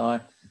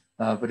dragonfly,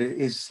 but it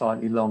is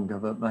slightly longer,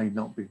 but may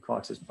not be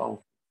quite as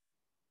bulky.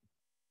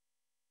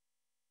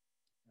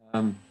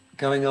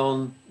 Going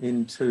on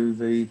into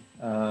the,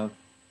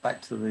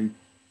 back to the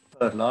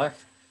bird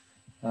life,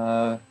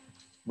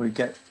 we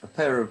get a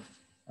pair of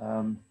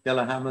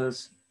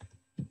yellowhammers,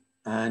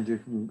 and you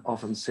can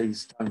often see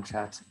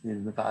stonechat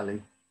in the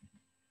valley.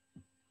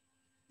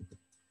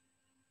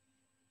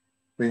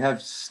 We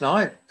have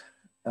snipe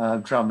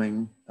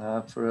drumming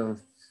for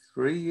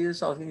 3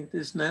 years, I think it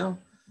is now.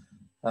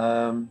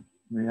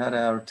 We had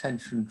our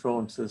attention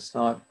drawn to the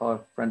snipe by a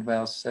friend of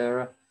ours,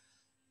 Sarah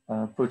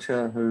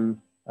Butcher, who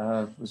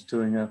was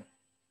doing a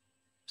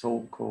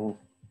talk, or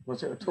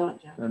was it a talk?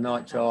 A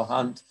nightjar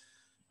hunt,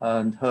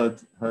 and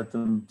heard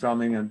them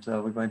drumming, and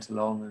we went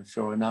along, and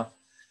sure enough,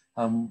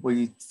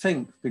 we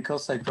think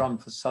because they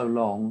drummed for so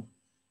long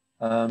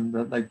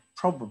that they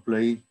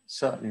probably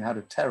certainly had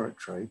a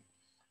territory,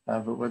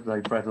 but whether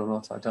they bred or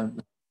not, I don't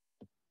know.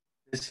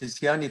 This is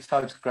the only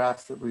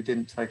photograph that we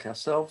didn't take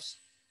ourselves.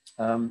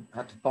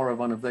 Had to borrow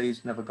one of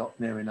these, never got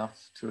near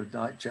enough to a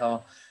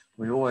nightjar.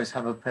 We always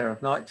have a pair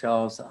of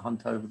nightjars that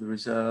hunt over the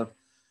reserve,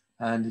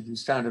 and if you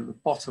stand at the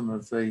bottom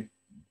of the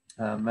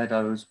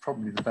meadows,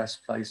 probably the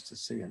best place to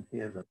see and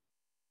hear them.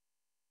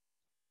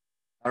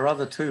 Our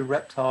other two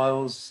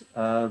reptiles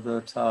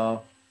that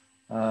are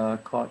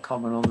quite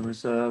common on the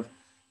reserve.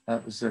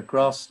 That was a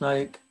grass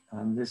snake,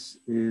 and this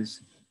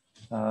is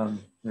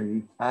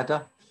the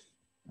adder.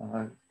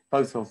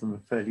 Both of them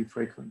are fairly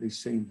frequently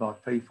seen by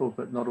people,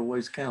 but not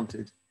always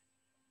counted.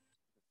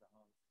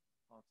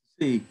 Hard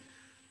to see.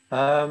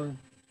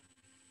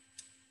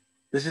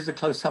 This is a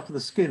close-up of the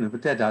skin of a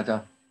dead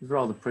adder. It's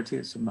rather pretty.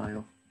 It's a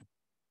male.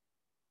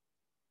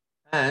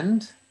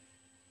 And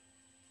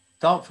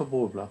Dartford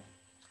warbler.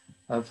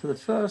 For the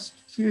first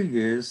few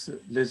years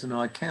that Liz and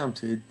I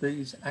counted,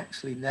 these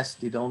actually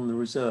nested on the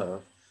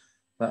reserve.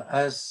 But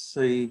as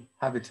the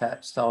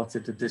habitat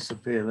started to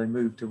disappear, they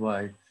moved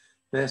away.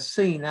 They're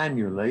seen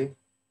annually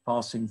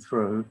passing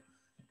through.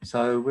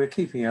 So we're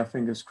keeping our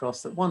fingers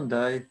crossed that one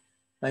day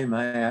they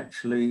may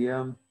actually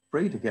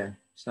breed again.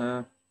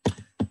 So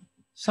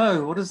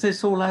what does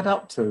this all add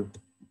up to?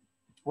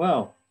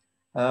 Well,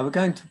 we're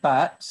going to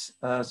bats.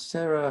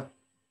 Sarah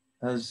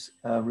has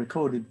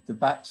recorded the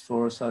bats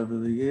for us over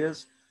the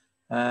years,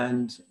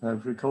 and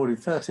I've recorded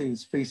 13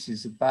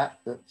 species of bat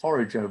that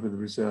forage over the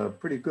reserve.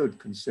 Pretty good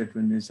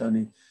considering there's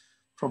only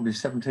probably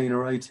 17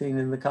 or 18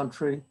 in the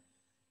country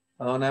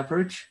on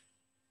average.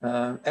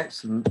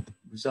 Excellent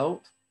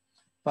result.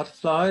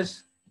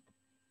 Butterflies,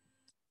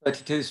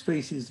 32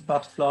 species of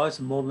butterflies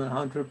and more than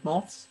 100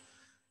 moths.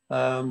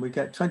 We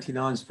get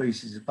 29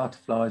 species of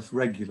butterflies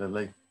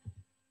regularly.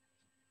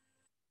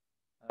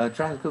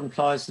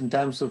 Dragonflies and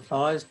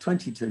damselflies,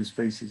 22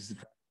 species of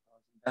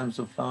dragonflies and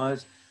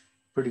damselflies,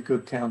 pretty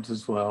good count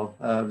as well.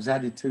 It was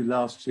added to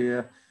last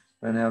year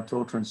when our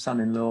daughter and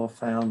son-in-law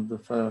found the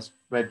first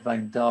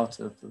red-veined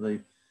darter for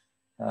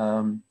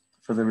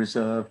the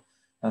reserve,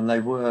 and they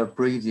were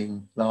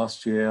breeding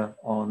last year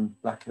on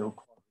Black Hill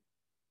Quarry.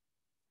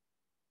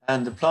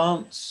 And the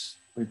plants,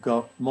 we've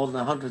got more than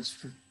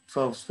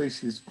 112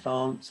 species of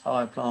plants,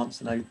 higher plants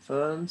and 8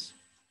 ferns.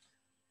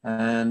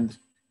 And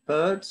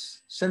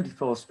birds,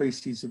 74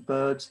 species of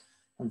birds,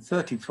 and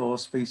 34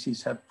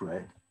 species have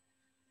bred.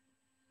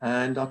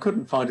 And I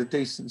couldn't find a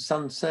decent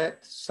sunset,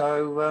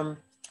 so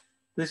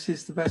this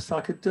is the best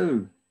I could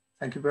do.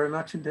 Thank you very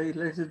much indeed,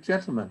 ladies and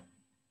gentlemen.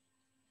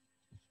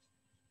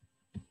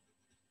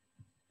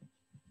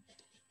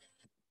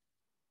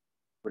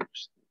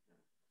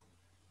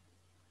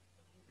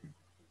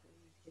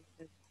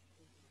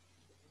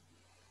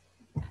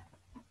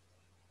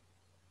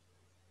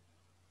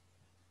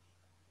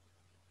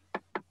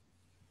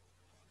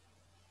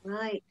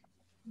 Right.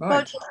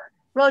 Right.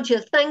 Roger,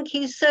 thank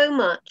you so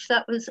much.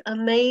 That was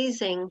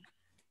amazing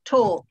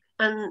talk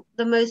and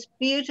the most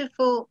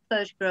beautiful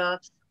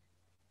photographs.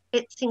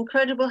 It's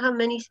incredible how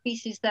many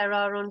species there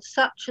are on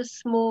such a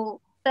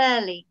small,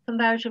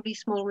 comparatively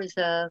small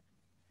reserve.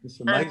 It's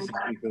amazing.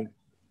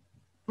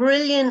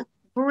 Brilliant,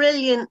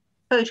 brilliant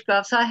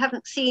photographs. I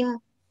hadn't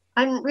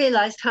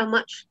realized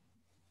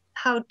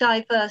how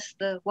diverse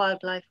the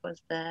wildlife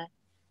was there.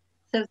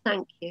 So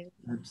thank you.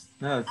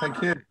 No,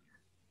 thank you.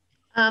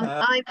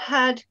 I've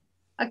had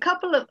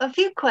a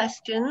few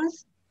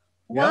questions.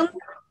 Yeah. One,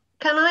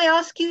 can I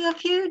ask you a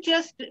few?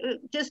 Just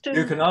to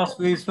You can ask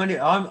me as many.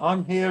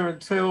 I'm here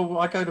until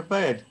I go to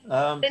bed.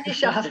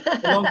 Finish up.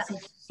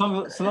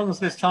 So long as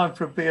there's time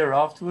for a beer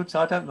afterwards,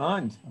 I don't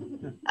mind.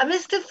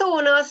 Mr.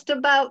 Thorne asked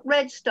about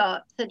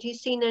redstarts. Had you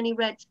seen any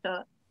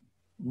redstarts?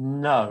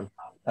 No,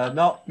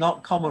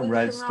 not common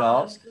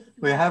redstarts.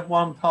 We have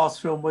one pass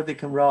through on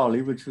Withick and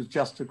Raleigh, which was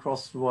just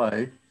across the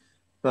way.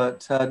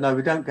 But no,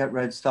 we don't get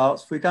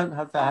redstarts. We don't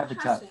have the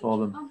habitat for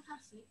them.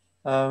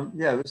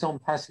 Yeah, it was on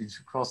passage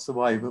across the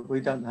way, but we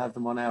don't have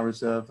them on our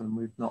reserve and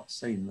we've not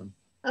seen them.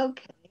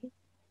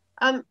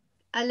 Okay.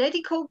 A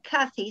lady called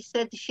Kathy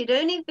said she'd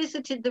only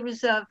visited the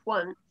reserve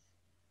once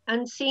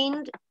and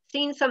seen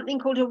something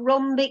called a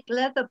rhombic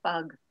leather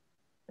bug.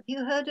 Have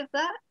you heard of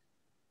that?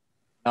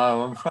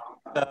 No, I'm afraid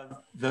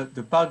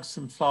the bugs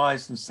and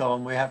flies and so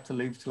on, we have to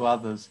leave to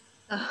others.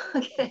 Oh,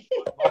 okay.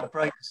 My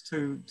brain's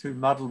too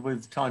muddled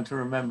with trying to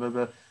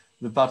remember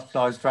the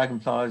butterflies,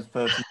 dragonflies,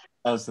 birds and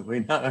flowers that we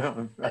know,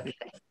 I'm afraid.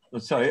 Okay. Oh,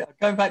 sorry,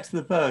 going back to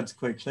the birds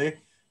quickly.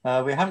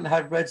 We haven't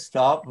had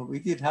redstart, but we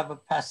did have a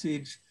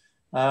passage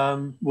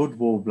wood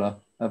warbler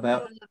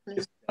about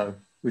years ago,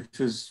 which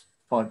was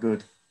quite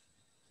good.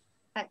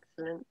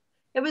 Excellent.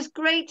 It was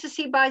great to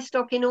see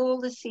Bystock in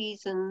all the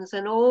seasons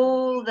and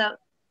all the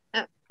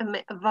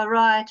a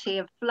variety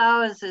of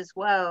flowers as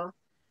well.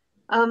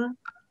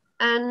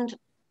 And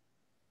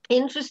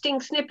interesting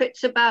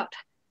snippets about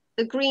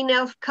the green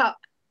elf cup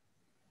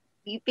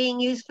being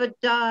used for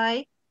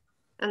dye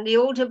and the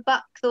alder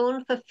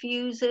buckthorn for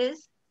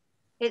fuses.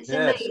 It's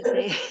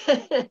amazing.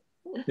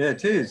 Yeah,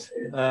 it is.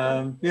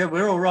 Yeah,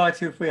 we're all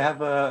right if we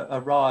have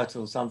a riot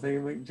or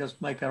something. We can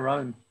just make our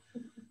own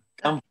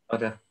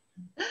gunpowder.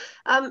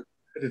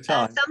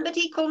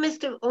 Somebody called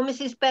Mr. or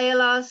Mrs.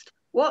 Bale asked,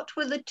 what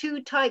were the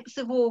 2 types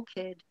of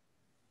orchid?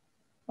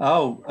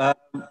 Oh,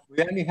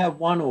 we only have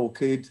one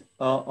orchid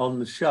on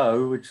the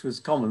show, which was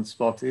common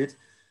spotted.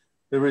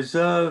 The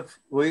reserve,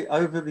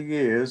 over the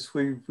years,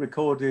 we've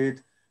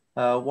recorded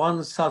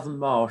 1 southern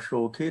marsh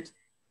orchid,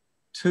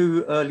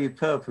 2 early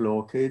purple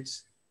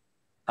orchids,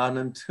 and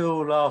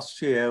until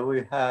last year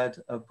we had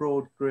a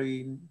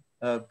broadleaf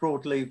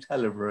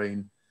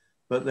helleborine,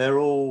 but they're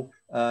all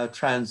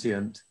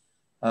transient.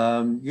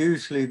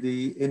 Usually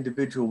the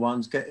individual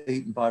ones get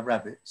eaten by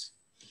rabbits.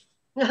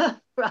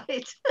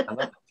 Right.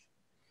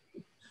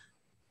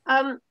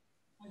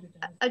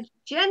 A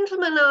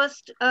gentleman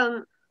asked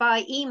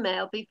by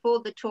email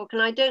before the talk,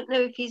 and I don't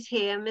know if he's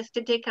here,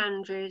 Mr. Dick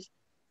Andrews,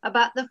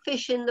 about the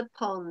fish in the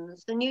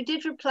ponds. And you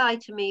did reply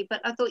to me,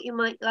 but I thought you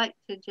might like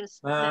to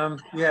just...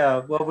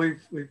 Yeah, well,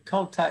 we've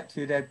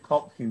contacted Ed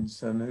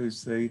Hopkinson,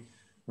 who's the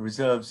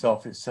reserves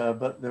officer,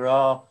 but there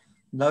are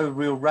no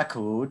real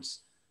records.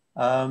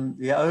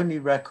 The only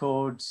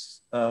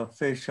records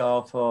fish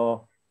are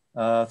for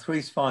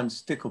three-spined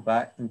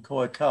stickleback and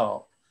koi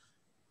carp.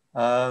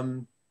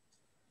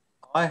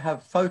 I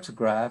have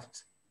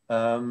photographed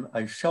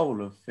a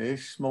shoal of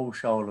fish, small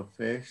shoal of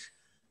fish,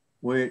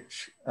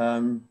 which,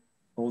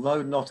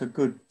 although not a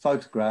good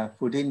photograph,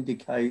 would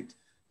indicate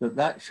that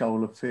that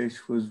shoal of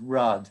fish was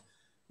rudd.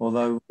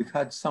 Although we've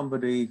had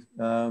somebody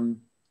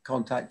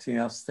contacting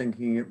us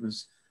thinking it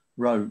was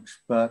roach,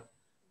 but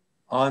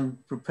I'm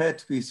prepared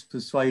to be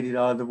persuaded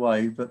either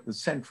way, but the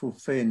central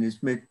fin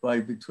is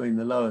midway between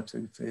the lower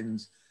two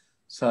fins.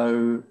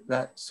 So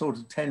that sort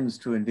of tends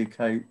to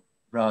indicate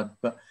rudd,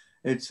 but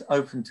it's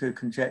open to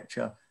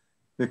conjecture.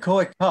 The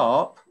koi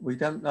carp, we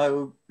don't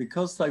know,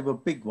 because they were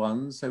big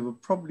ones, they were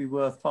probably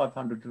worth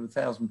 500 to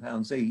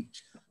 £1,000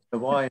 each. So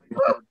why, I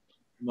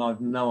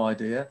have no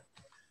idea.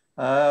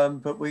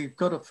 But we've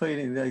got a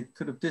feeling they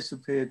could have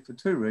disappeared for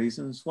two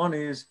reasons. One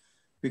is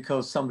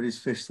because somebody's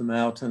fished them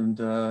out and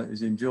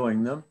is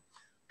enjoying them.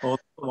 Or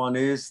the other one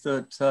is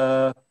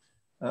that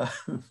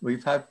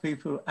we've had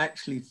people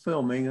actually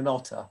filming an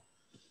otter.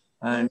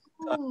 And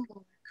it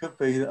could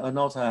be that an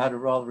otter had a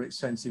rather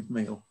expensive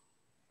meal.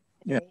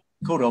 Yeah,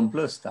 cordon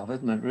bleu stuff,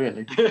 isn't it,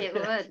 really? It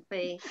would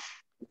be.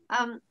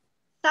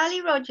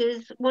 Sally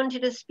Rogers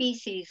wanted a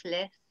species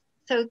list.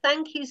 So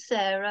thank you,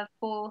 Sarah,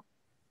 for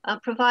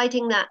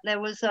providing that. There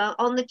was,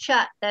 on the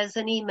chat, there's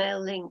an email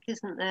link,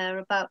 isn't there,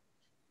 about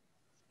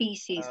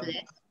species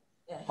list?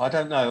 I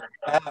don't know.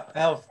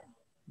 Our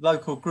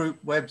local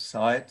group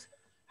website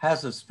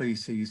has a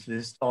species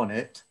list on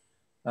it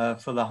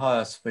for the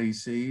higher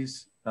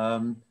species,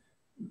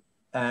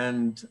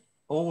 and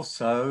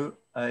also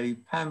a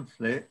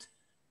pamphlet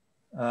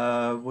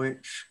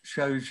which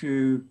shows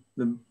you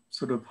the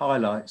sort of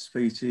highlight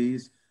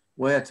species,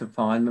 where to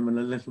find them, and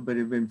a little bit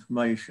of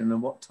information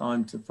and what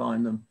time to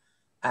find them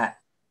at.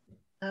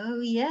 Oh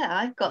yeah,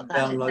 I've got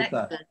that. Download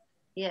that.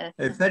 Yeah.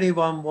 If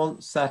anyone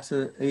wants that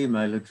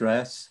email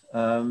address,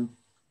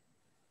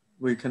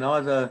 we can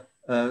either,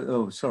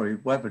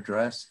 web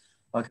address.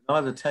 I can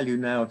either tell you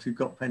now if you've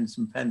got pens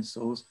and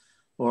pencils,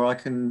 or I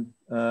can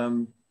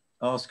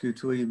ask you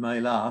to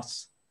email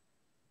us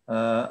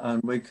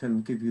and we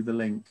can give you the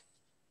link.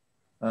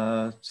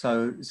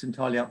 So it's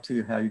entirely up to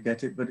you how you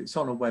get it, but it's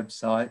on a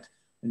website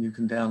and you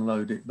can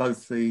download it,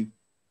 both the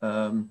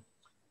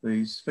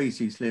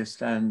species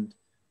list and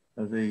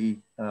the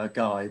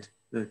guide,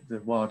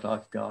 the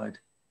wildlife guide.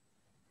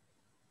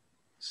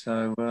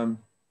 So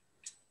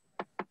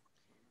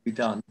be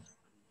done.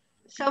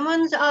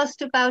 Someone's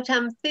asked about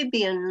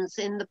amphibians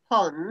in the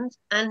pond,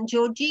 and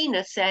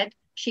Georgina said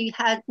she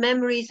had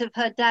memories of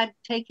her dad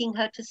taking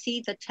her to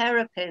see the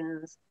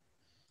terrapins.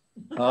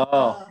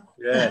 Oh,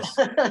 yes.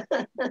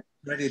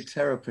 Dreaded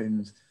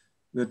terrapins.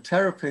 The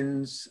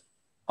terrapins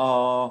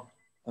are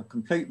a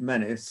complete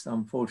menace,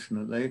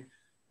 unfortunately,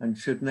 and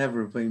should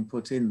never have been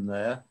put in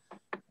there.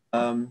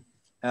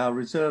 Our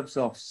reserves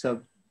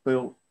officer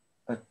built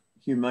a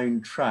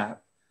humane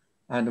trap,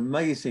 and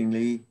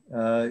amazingly,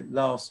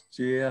 last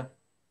year,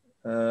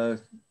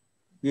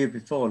 year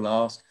before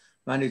last,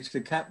 managed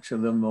to capture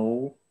them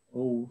all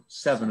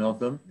 7 of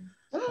them,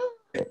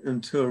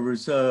 into a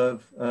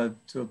reserve,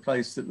 to a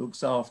place that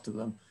looks after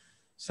them.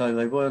 So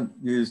they weren't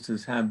used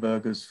as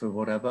hamburgers for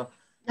whatever.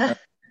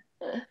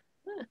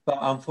 But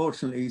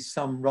unfortunately,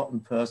 some rotten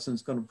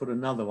person's going to put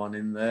another one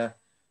in there.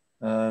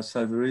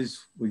 So there is,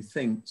 we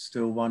think,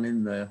 still one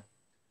in there.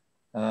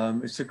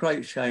 It's a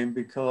great shame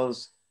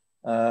because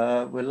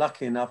we're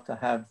lucky enough to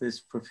have this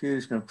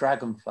profusion of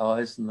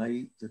dragonflies, and they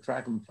eat the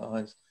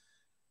dragonflies.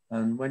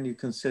 And when you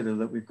consider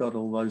that we've got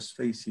all those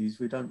species,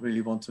 we don't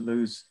really want to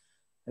lose,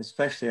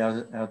 especially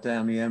our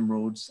downy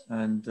emeralds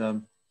and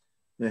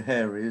the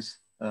hairies,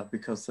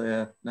 because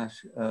they're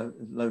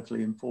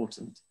locally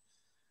important.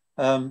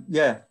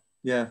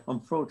 Yeah,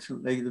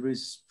 unfortunately, there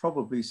is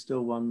probably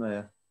still one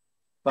there,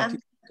 but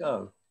it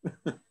go.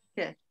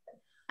 Yeah.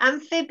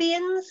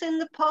 Amphibians in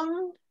the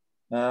pond?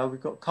 We've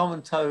got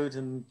common toad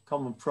and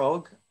common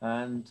frog,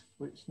 and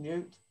which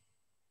newt?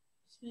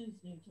 Smooth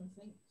newt, I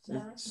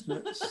think.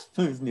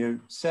 Smooth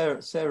newt.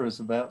 Sarah's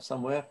about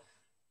somewhere.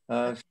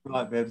 She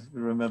might be able to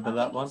remember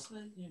that one.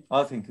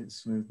 I think it's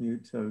smooth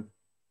newt too.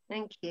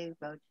 Thank you,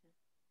 Roger.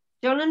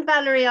 John and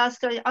Valerie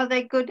asked, are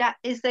they good?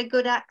 Is there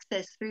good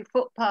access through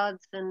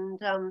footpaths and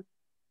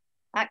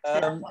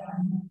access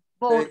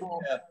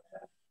boardwalks?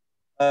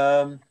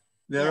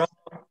 There are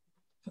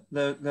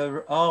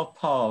there are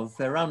paths,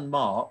 they're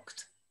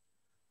unmarked,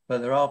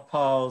 but there are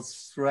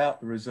paths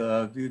throughout the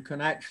reserve. You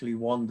can actually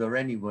wander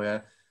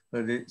anywhere,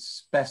 but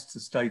it's best to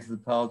stay to the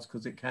paths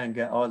because it can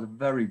get either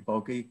very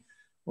boggy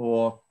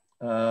or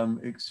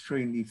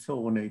extremely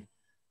thorny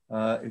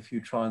if you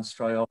try and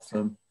stray off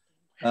them.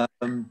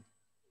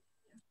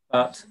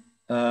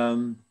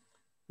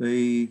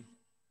 The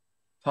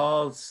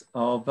paths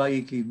are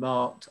vaguely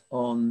marked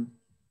on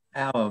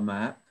our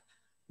map,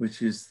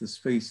 which is the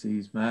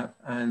species map,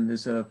 and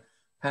there's a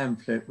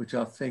pamphlet which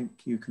I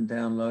think you can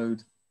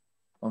download,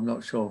 I'm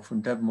not sure,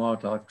 from Devon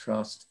Wildlife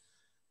Trust.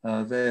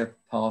 Their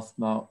path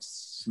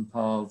marks some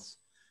paths,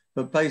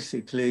 but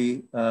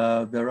basically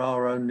there's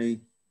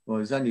only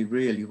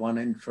really one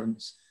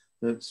entrance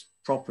that's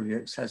properly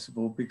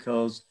accessible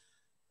because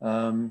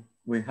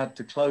we had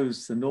to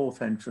close the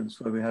north entrance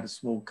where we had a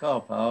small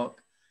car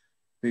park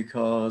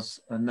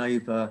because a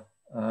neighbour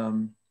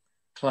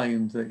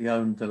claimed that he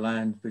owned the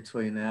land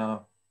between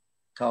our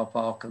car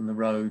park and the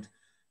road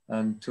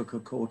and took a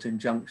court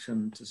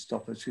injunction to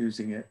stop us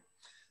using it.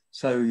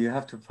 So you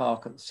have to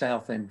park at the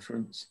south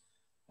entrance,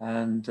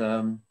 and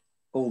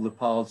all the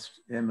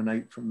paths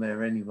emanate from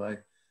there anyway.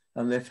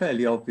 And they're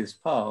fairly obvious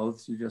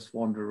paths. You just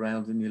wander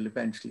around and you'll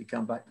eventually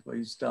come back to where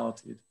you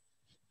started.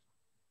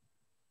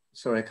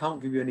 Sorry, I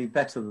can't give you any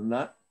better than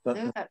that. But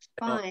no, that's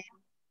fine.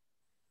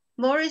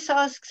 Maurice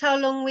asks how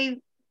long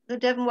the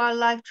Devon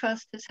Wildlife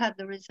Trust has had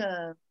the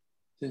reserve.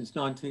 Since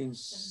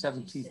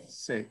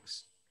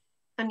 1976.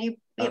 And it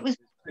was...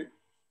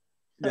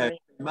 Yeah,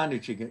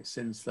 managing it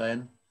since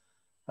then.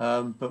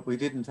 But we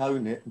didn't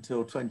own it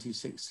until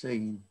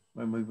 2016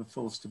 when we were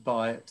forced to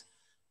buy it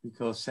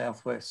because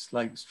South West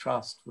Lakes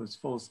Trust was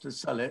forced to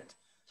sell it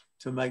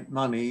to make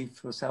money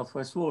for South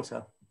West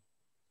Water.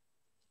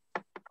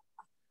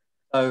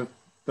 So,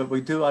 but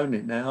we do own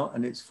it now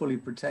and it's fully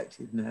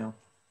protected now.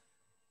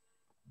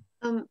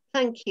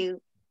 Thank you.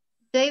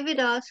 David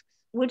asks,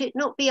 would it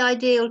not be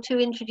ideal to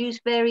introduce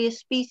various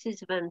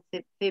species of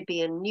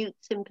amphibian,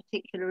 newts in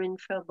particular in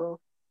trouble?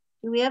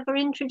 Do we ever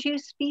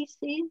introduce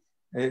species?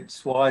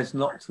 It's wise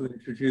not to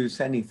introduce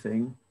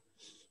anything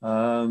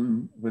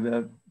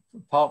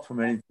apart from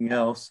anything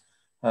else.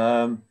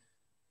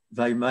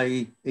 They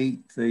may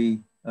eat the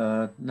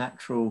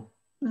natural,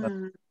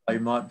 they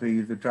might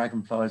be the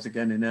dragonflies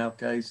again in our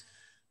case.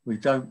 We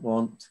don't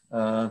want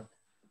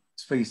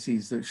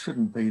species that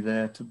shouldn't be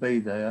there to be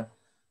there.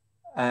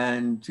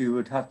 And you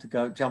would have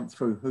to jump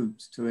through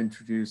hoops to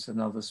introduce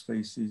another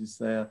species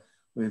there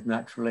with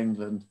Natural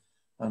England,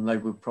 and they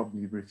would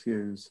probably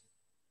refuse.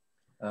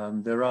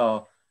 There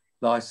are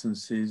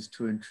licenses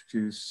to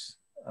introduce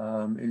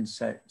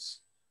insects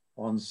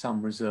on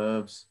some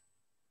reserves,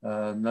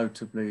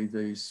 notably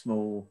the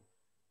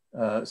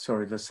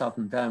the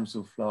southern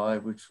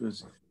damselfly, which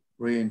was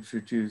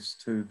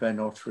reintroduced to Ben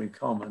Ottery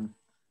Common,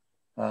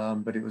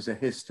 but it was a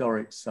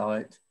historic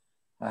site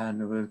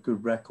and there were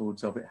good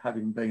records of it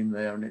having been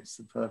there, and it's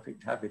the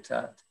perfect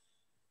habitat.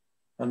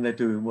 And they're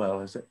doing well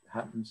as it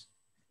happens.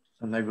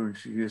 And they were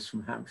introduced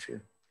from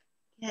Hampshire.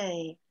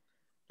 Okay,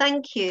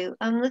 thank you.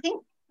 I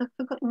think I've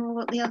forgotten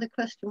what the other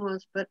question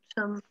was, but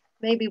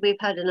maybe we've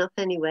had enough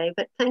anyway.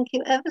 But thank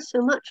you ever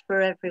so much for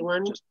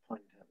everyone.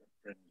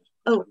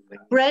 Oh,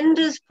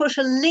 Brenda's put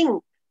a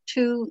link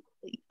to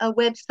a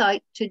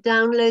website to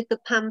download the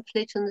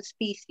pamphlet and the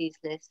species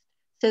list.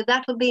 So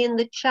that'll be in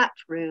the chat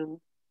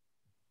room.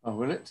 Oh,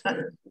 will it?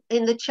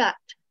 In the chat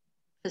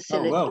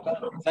facility. Oh, well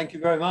done. Thank you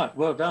very much.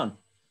 Well done.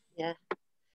 Yeah.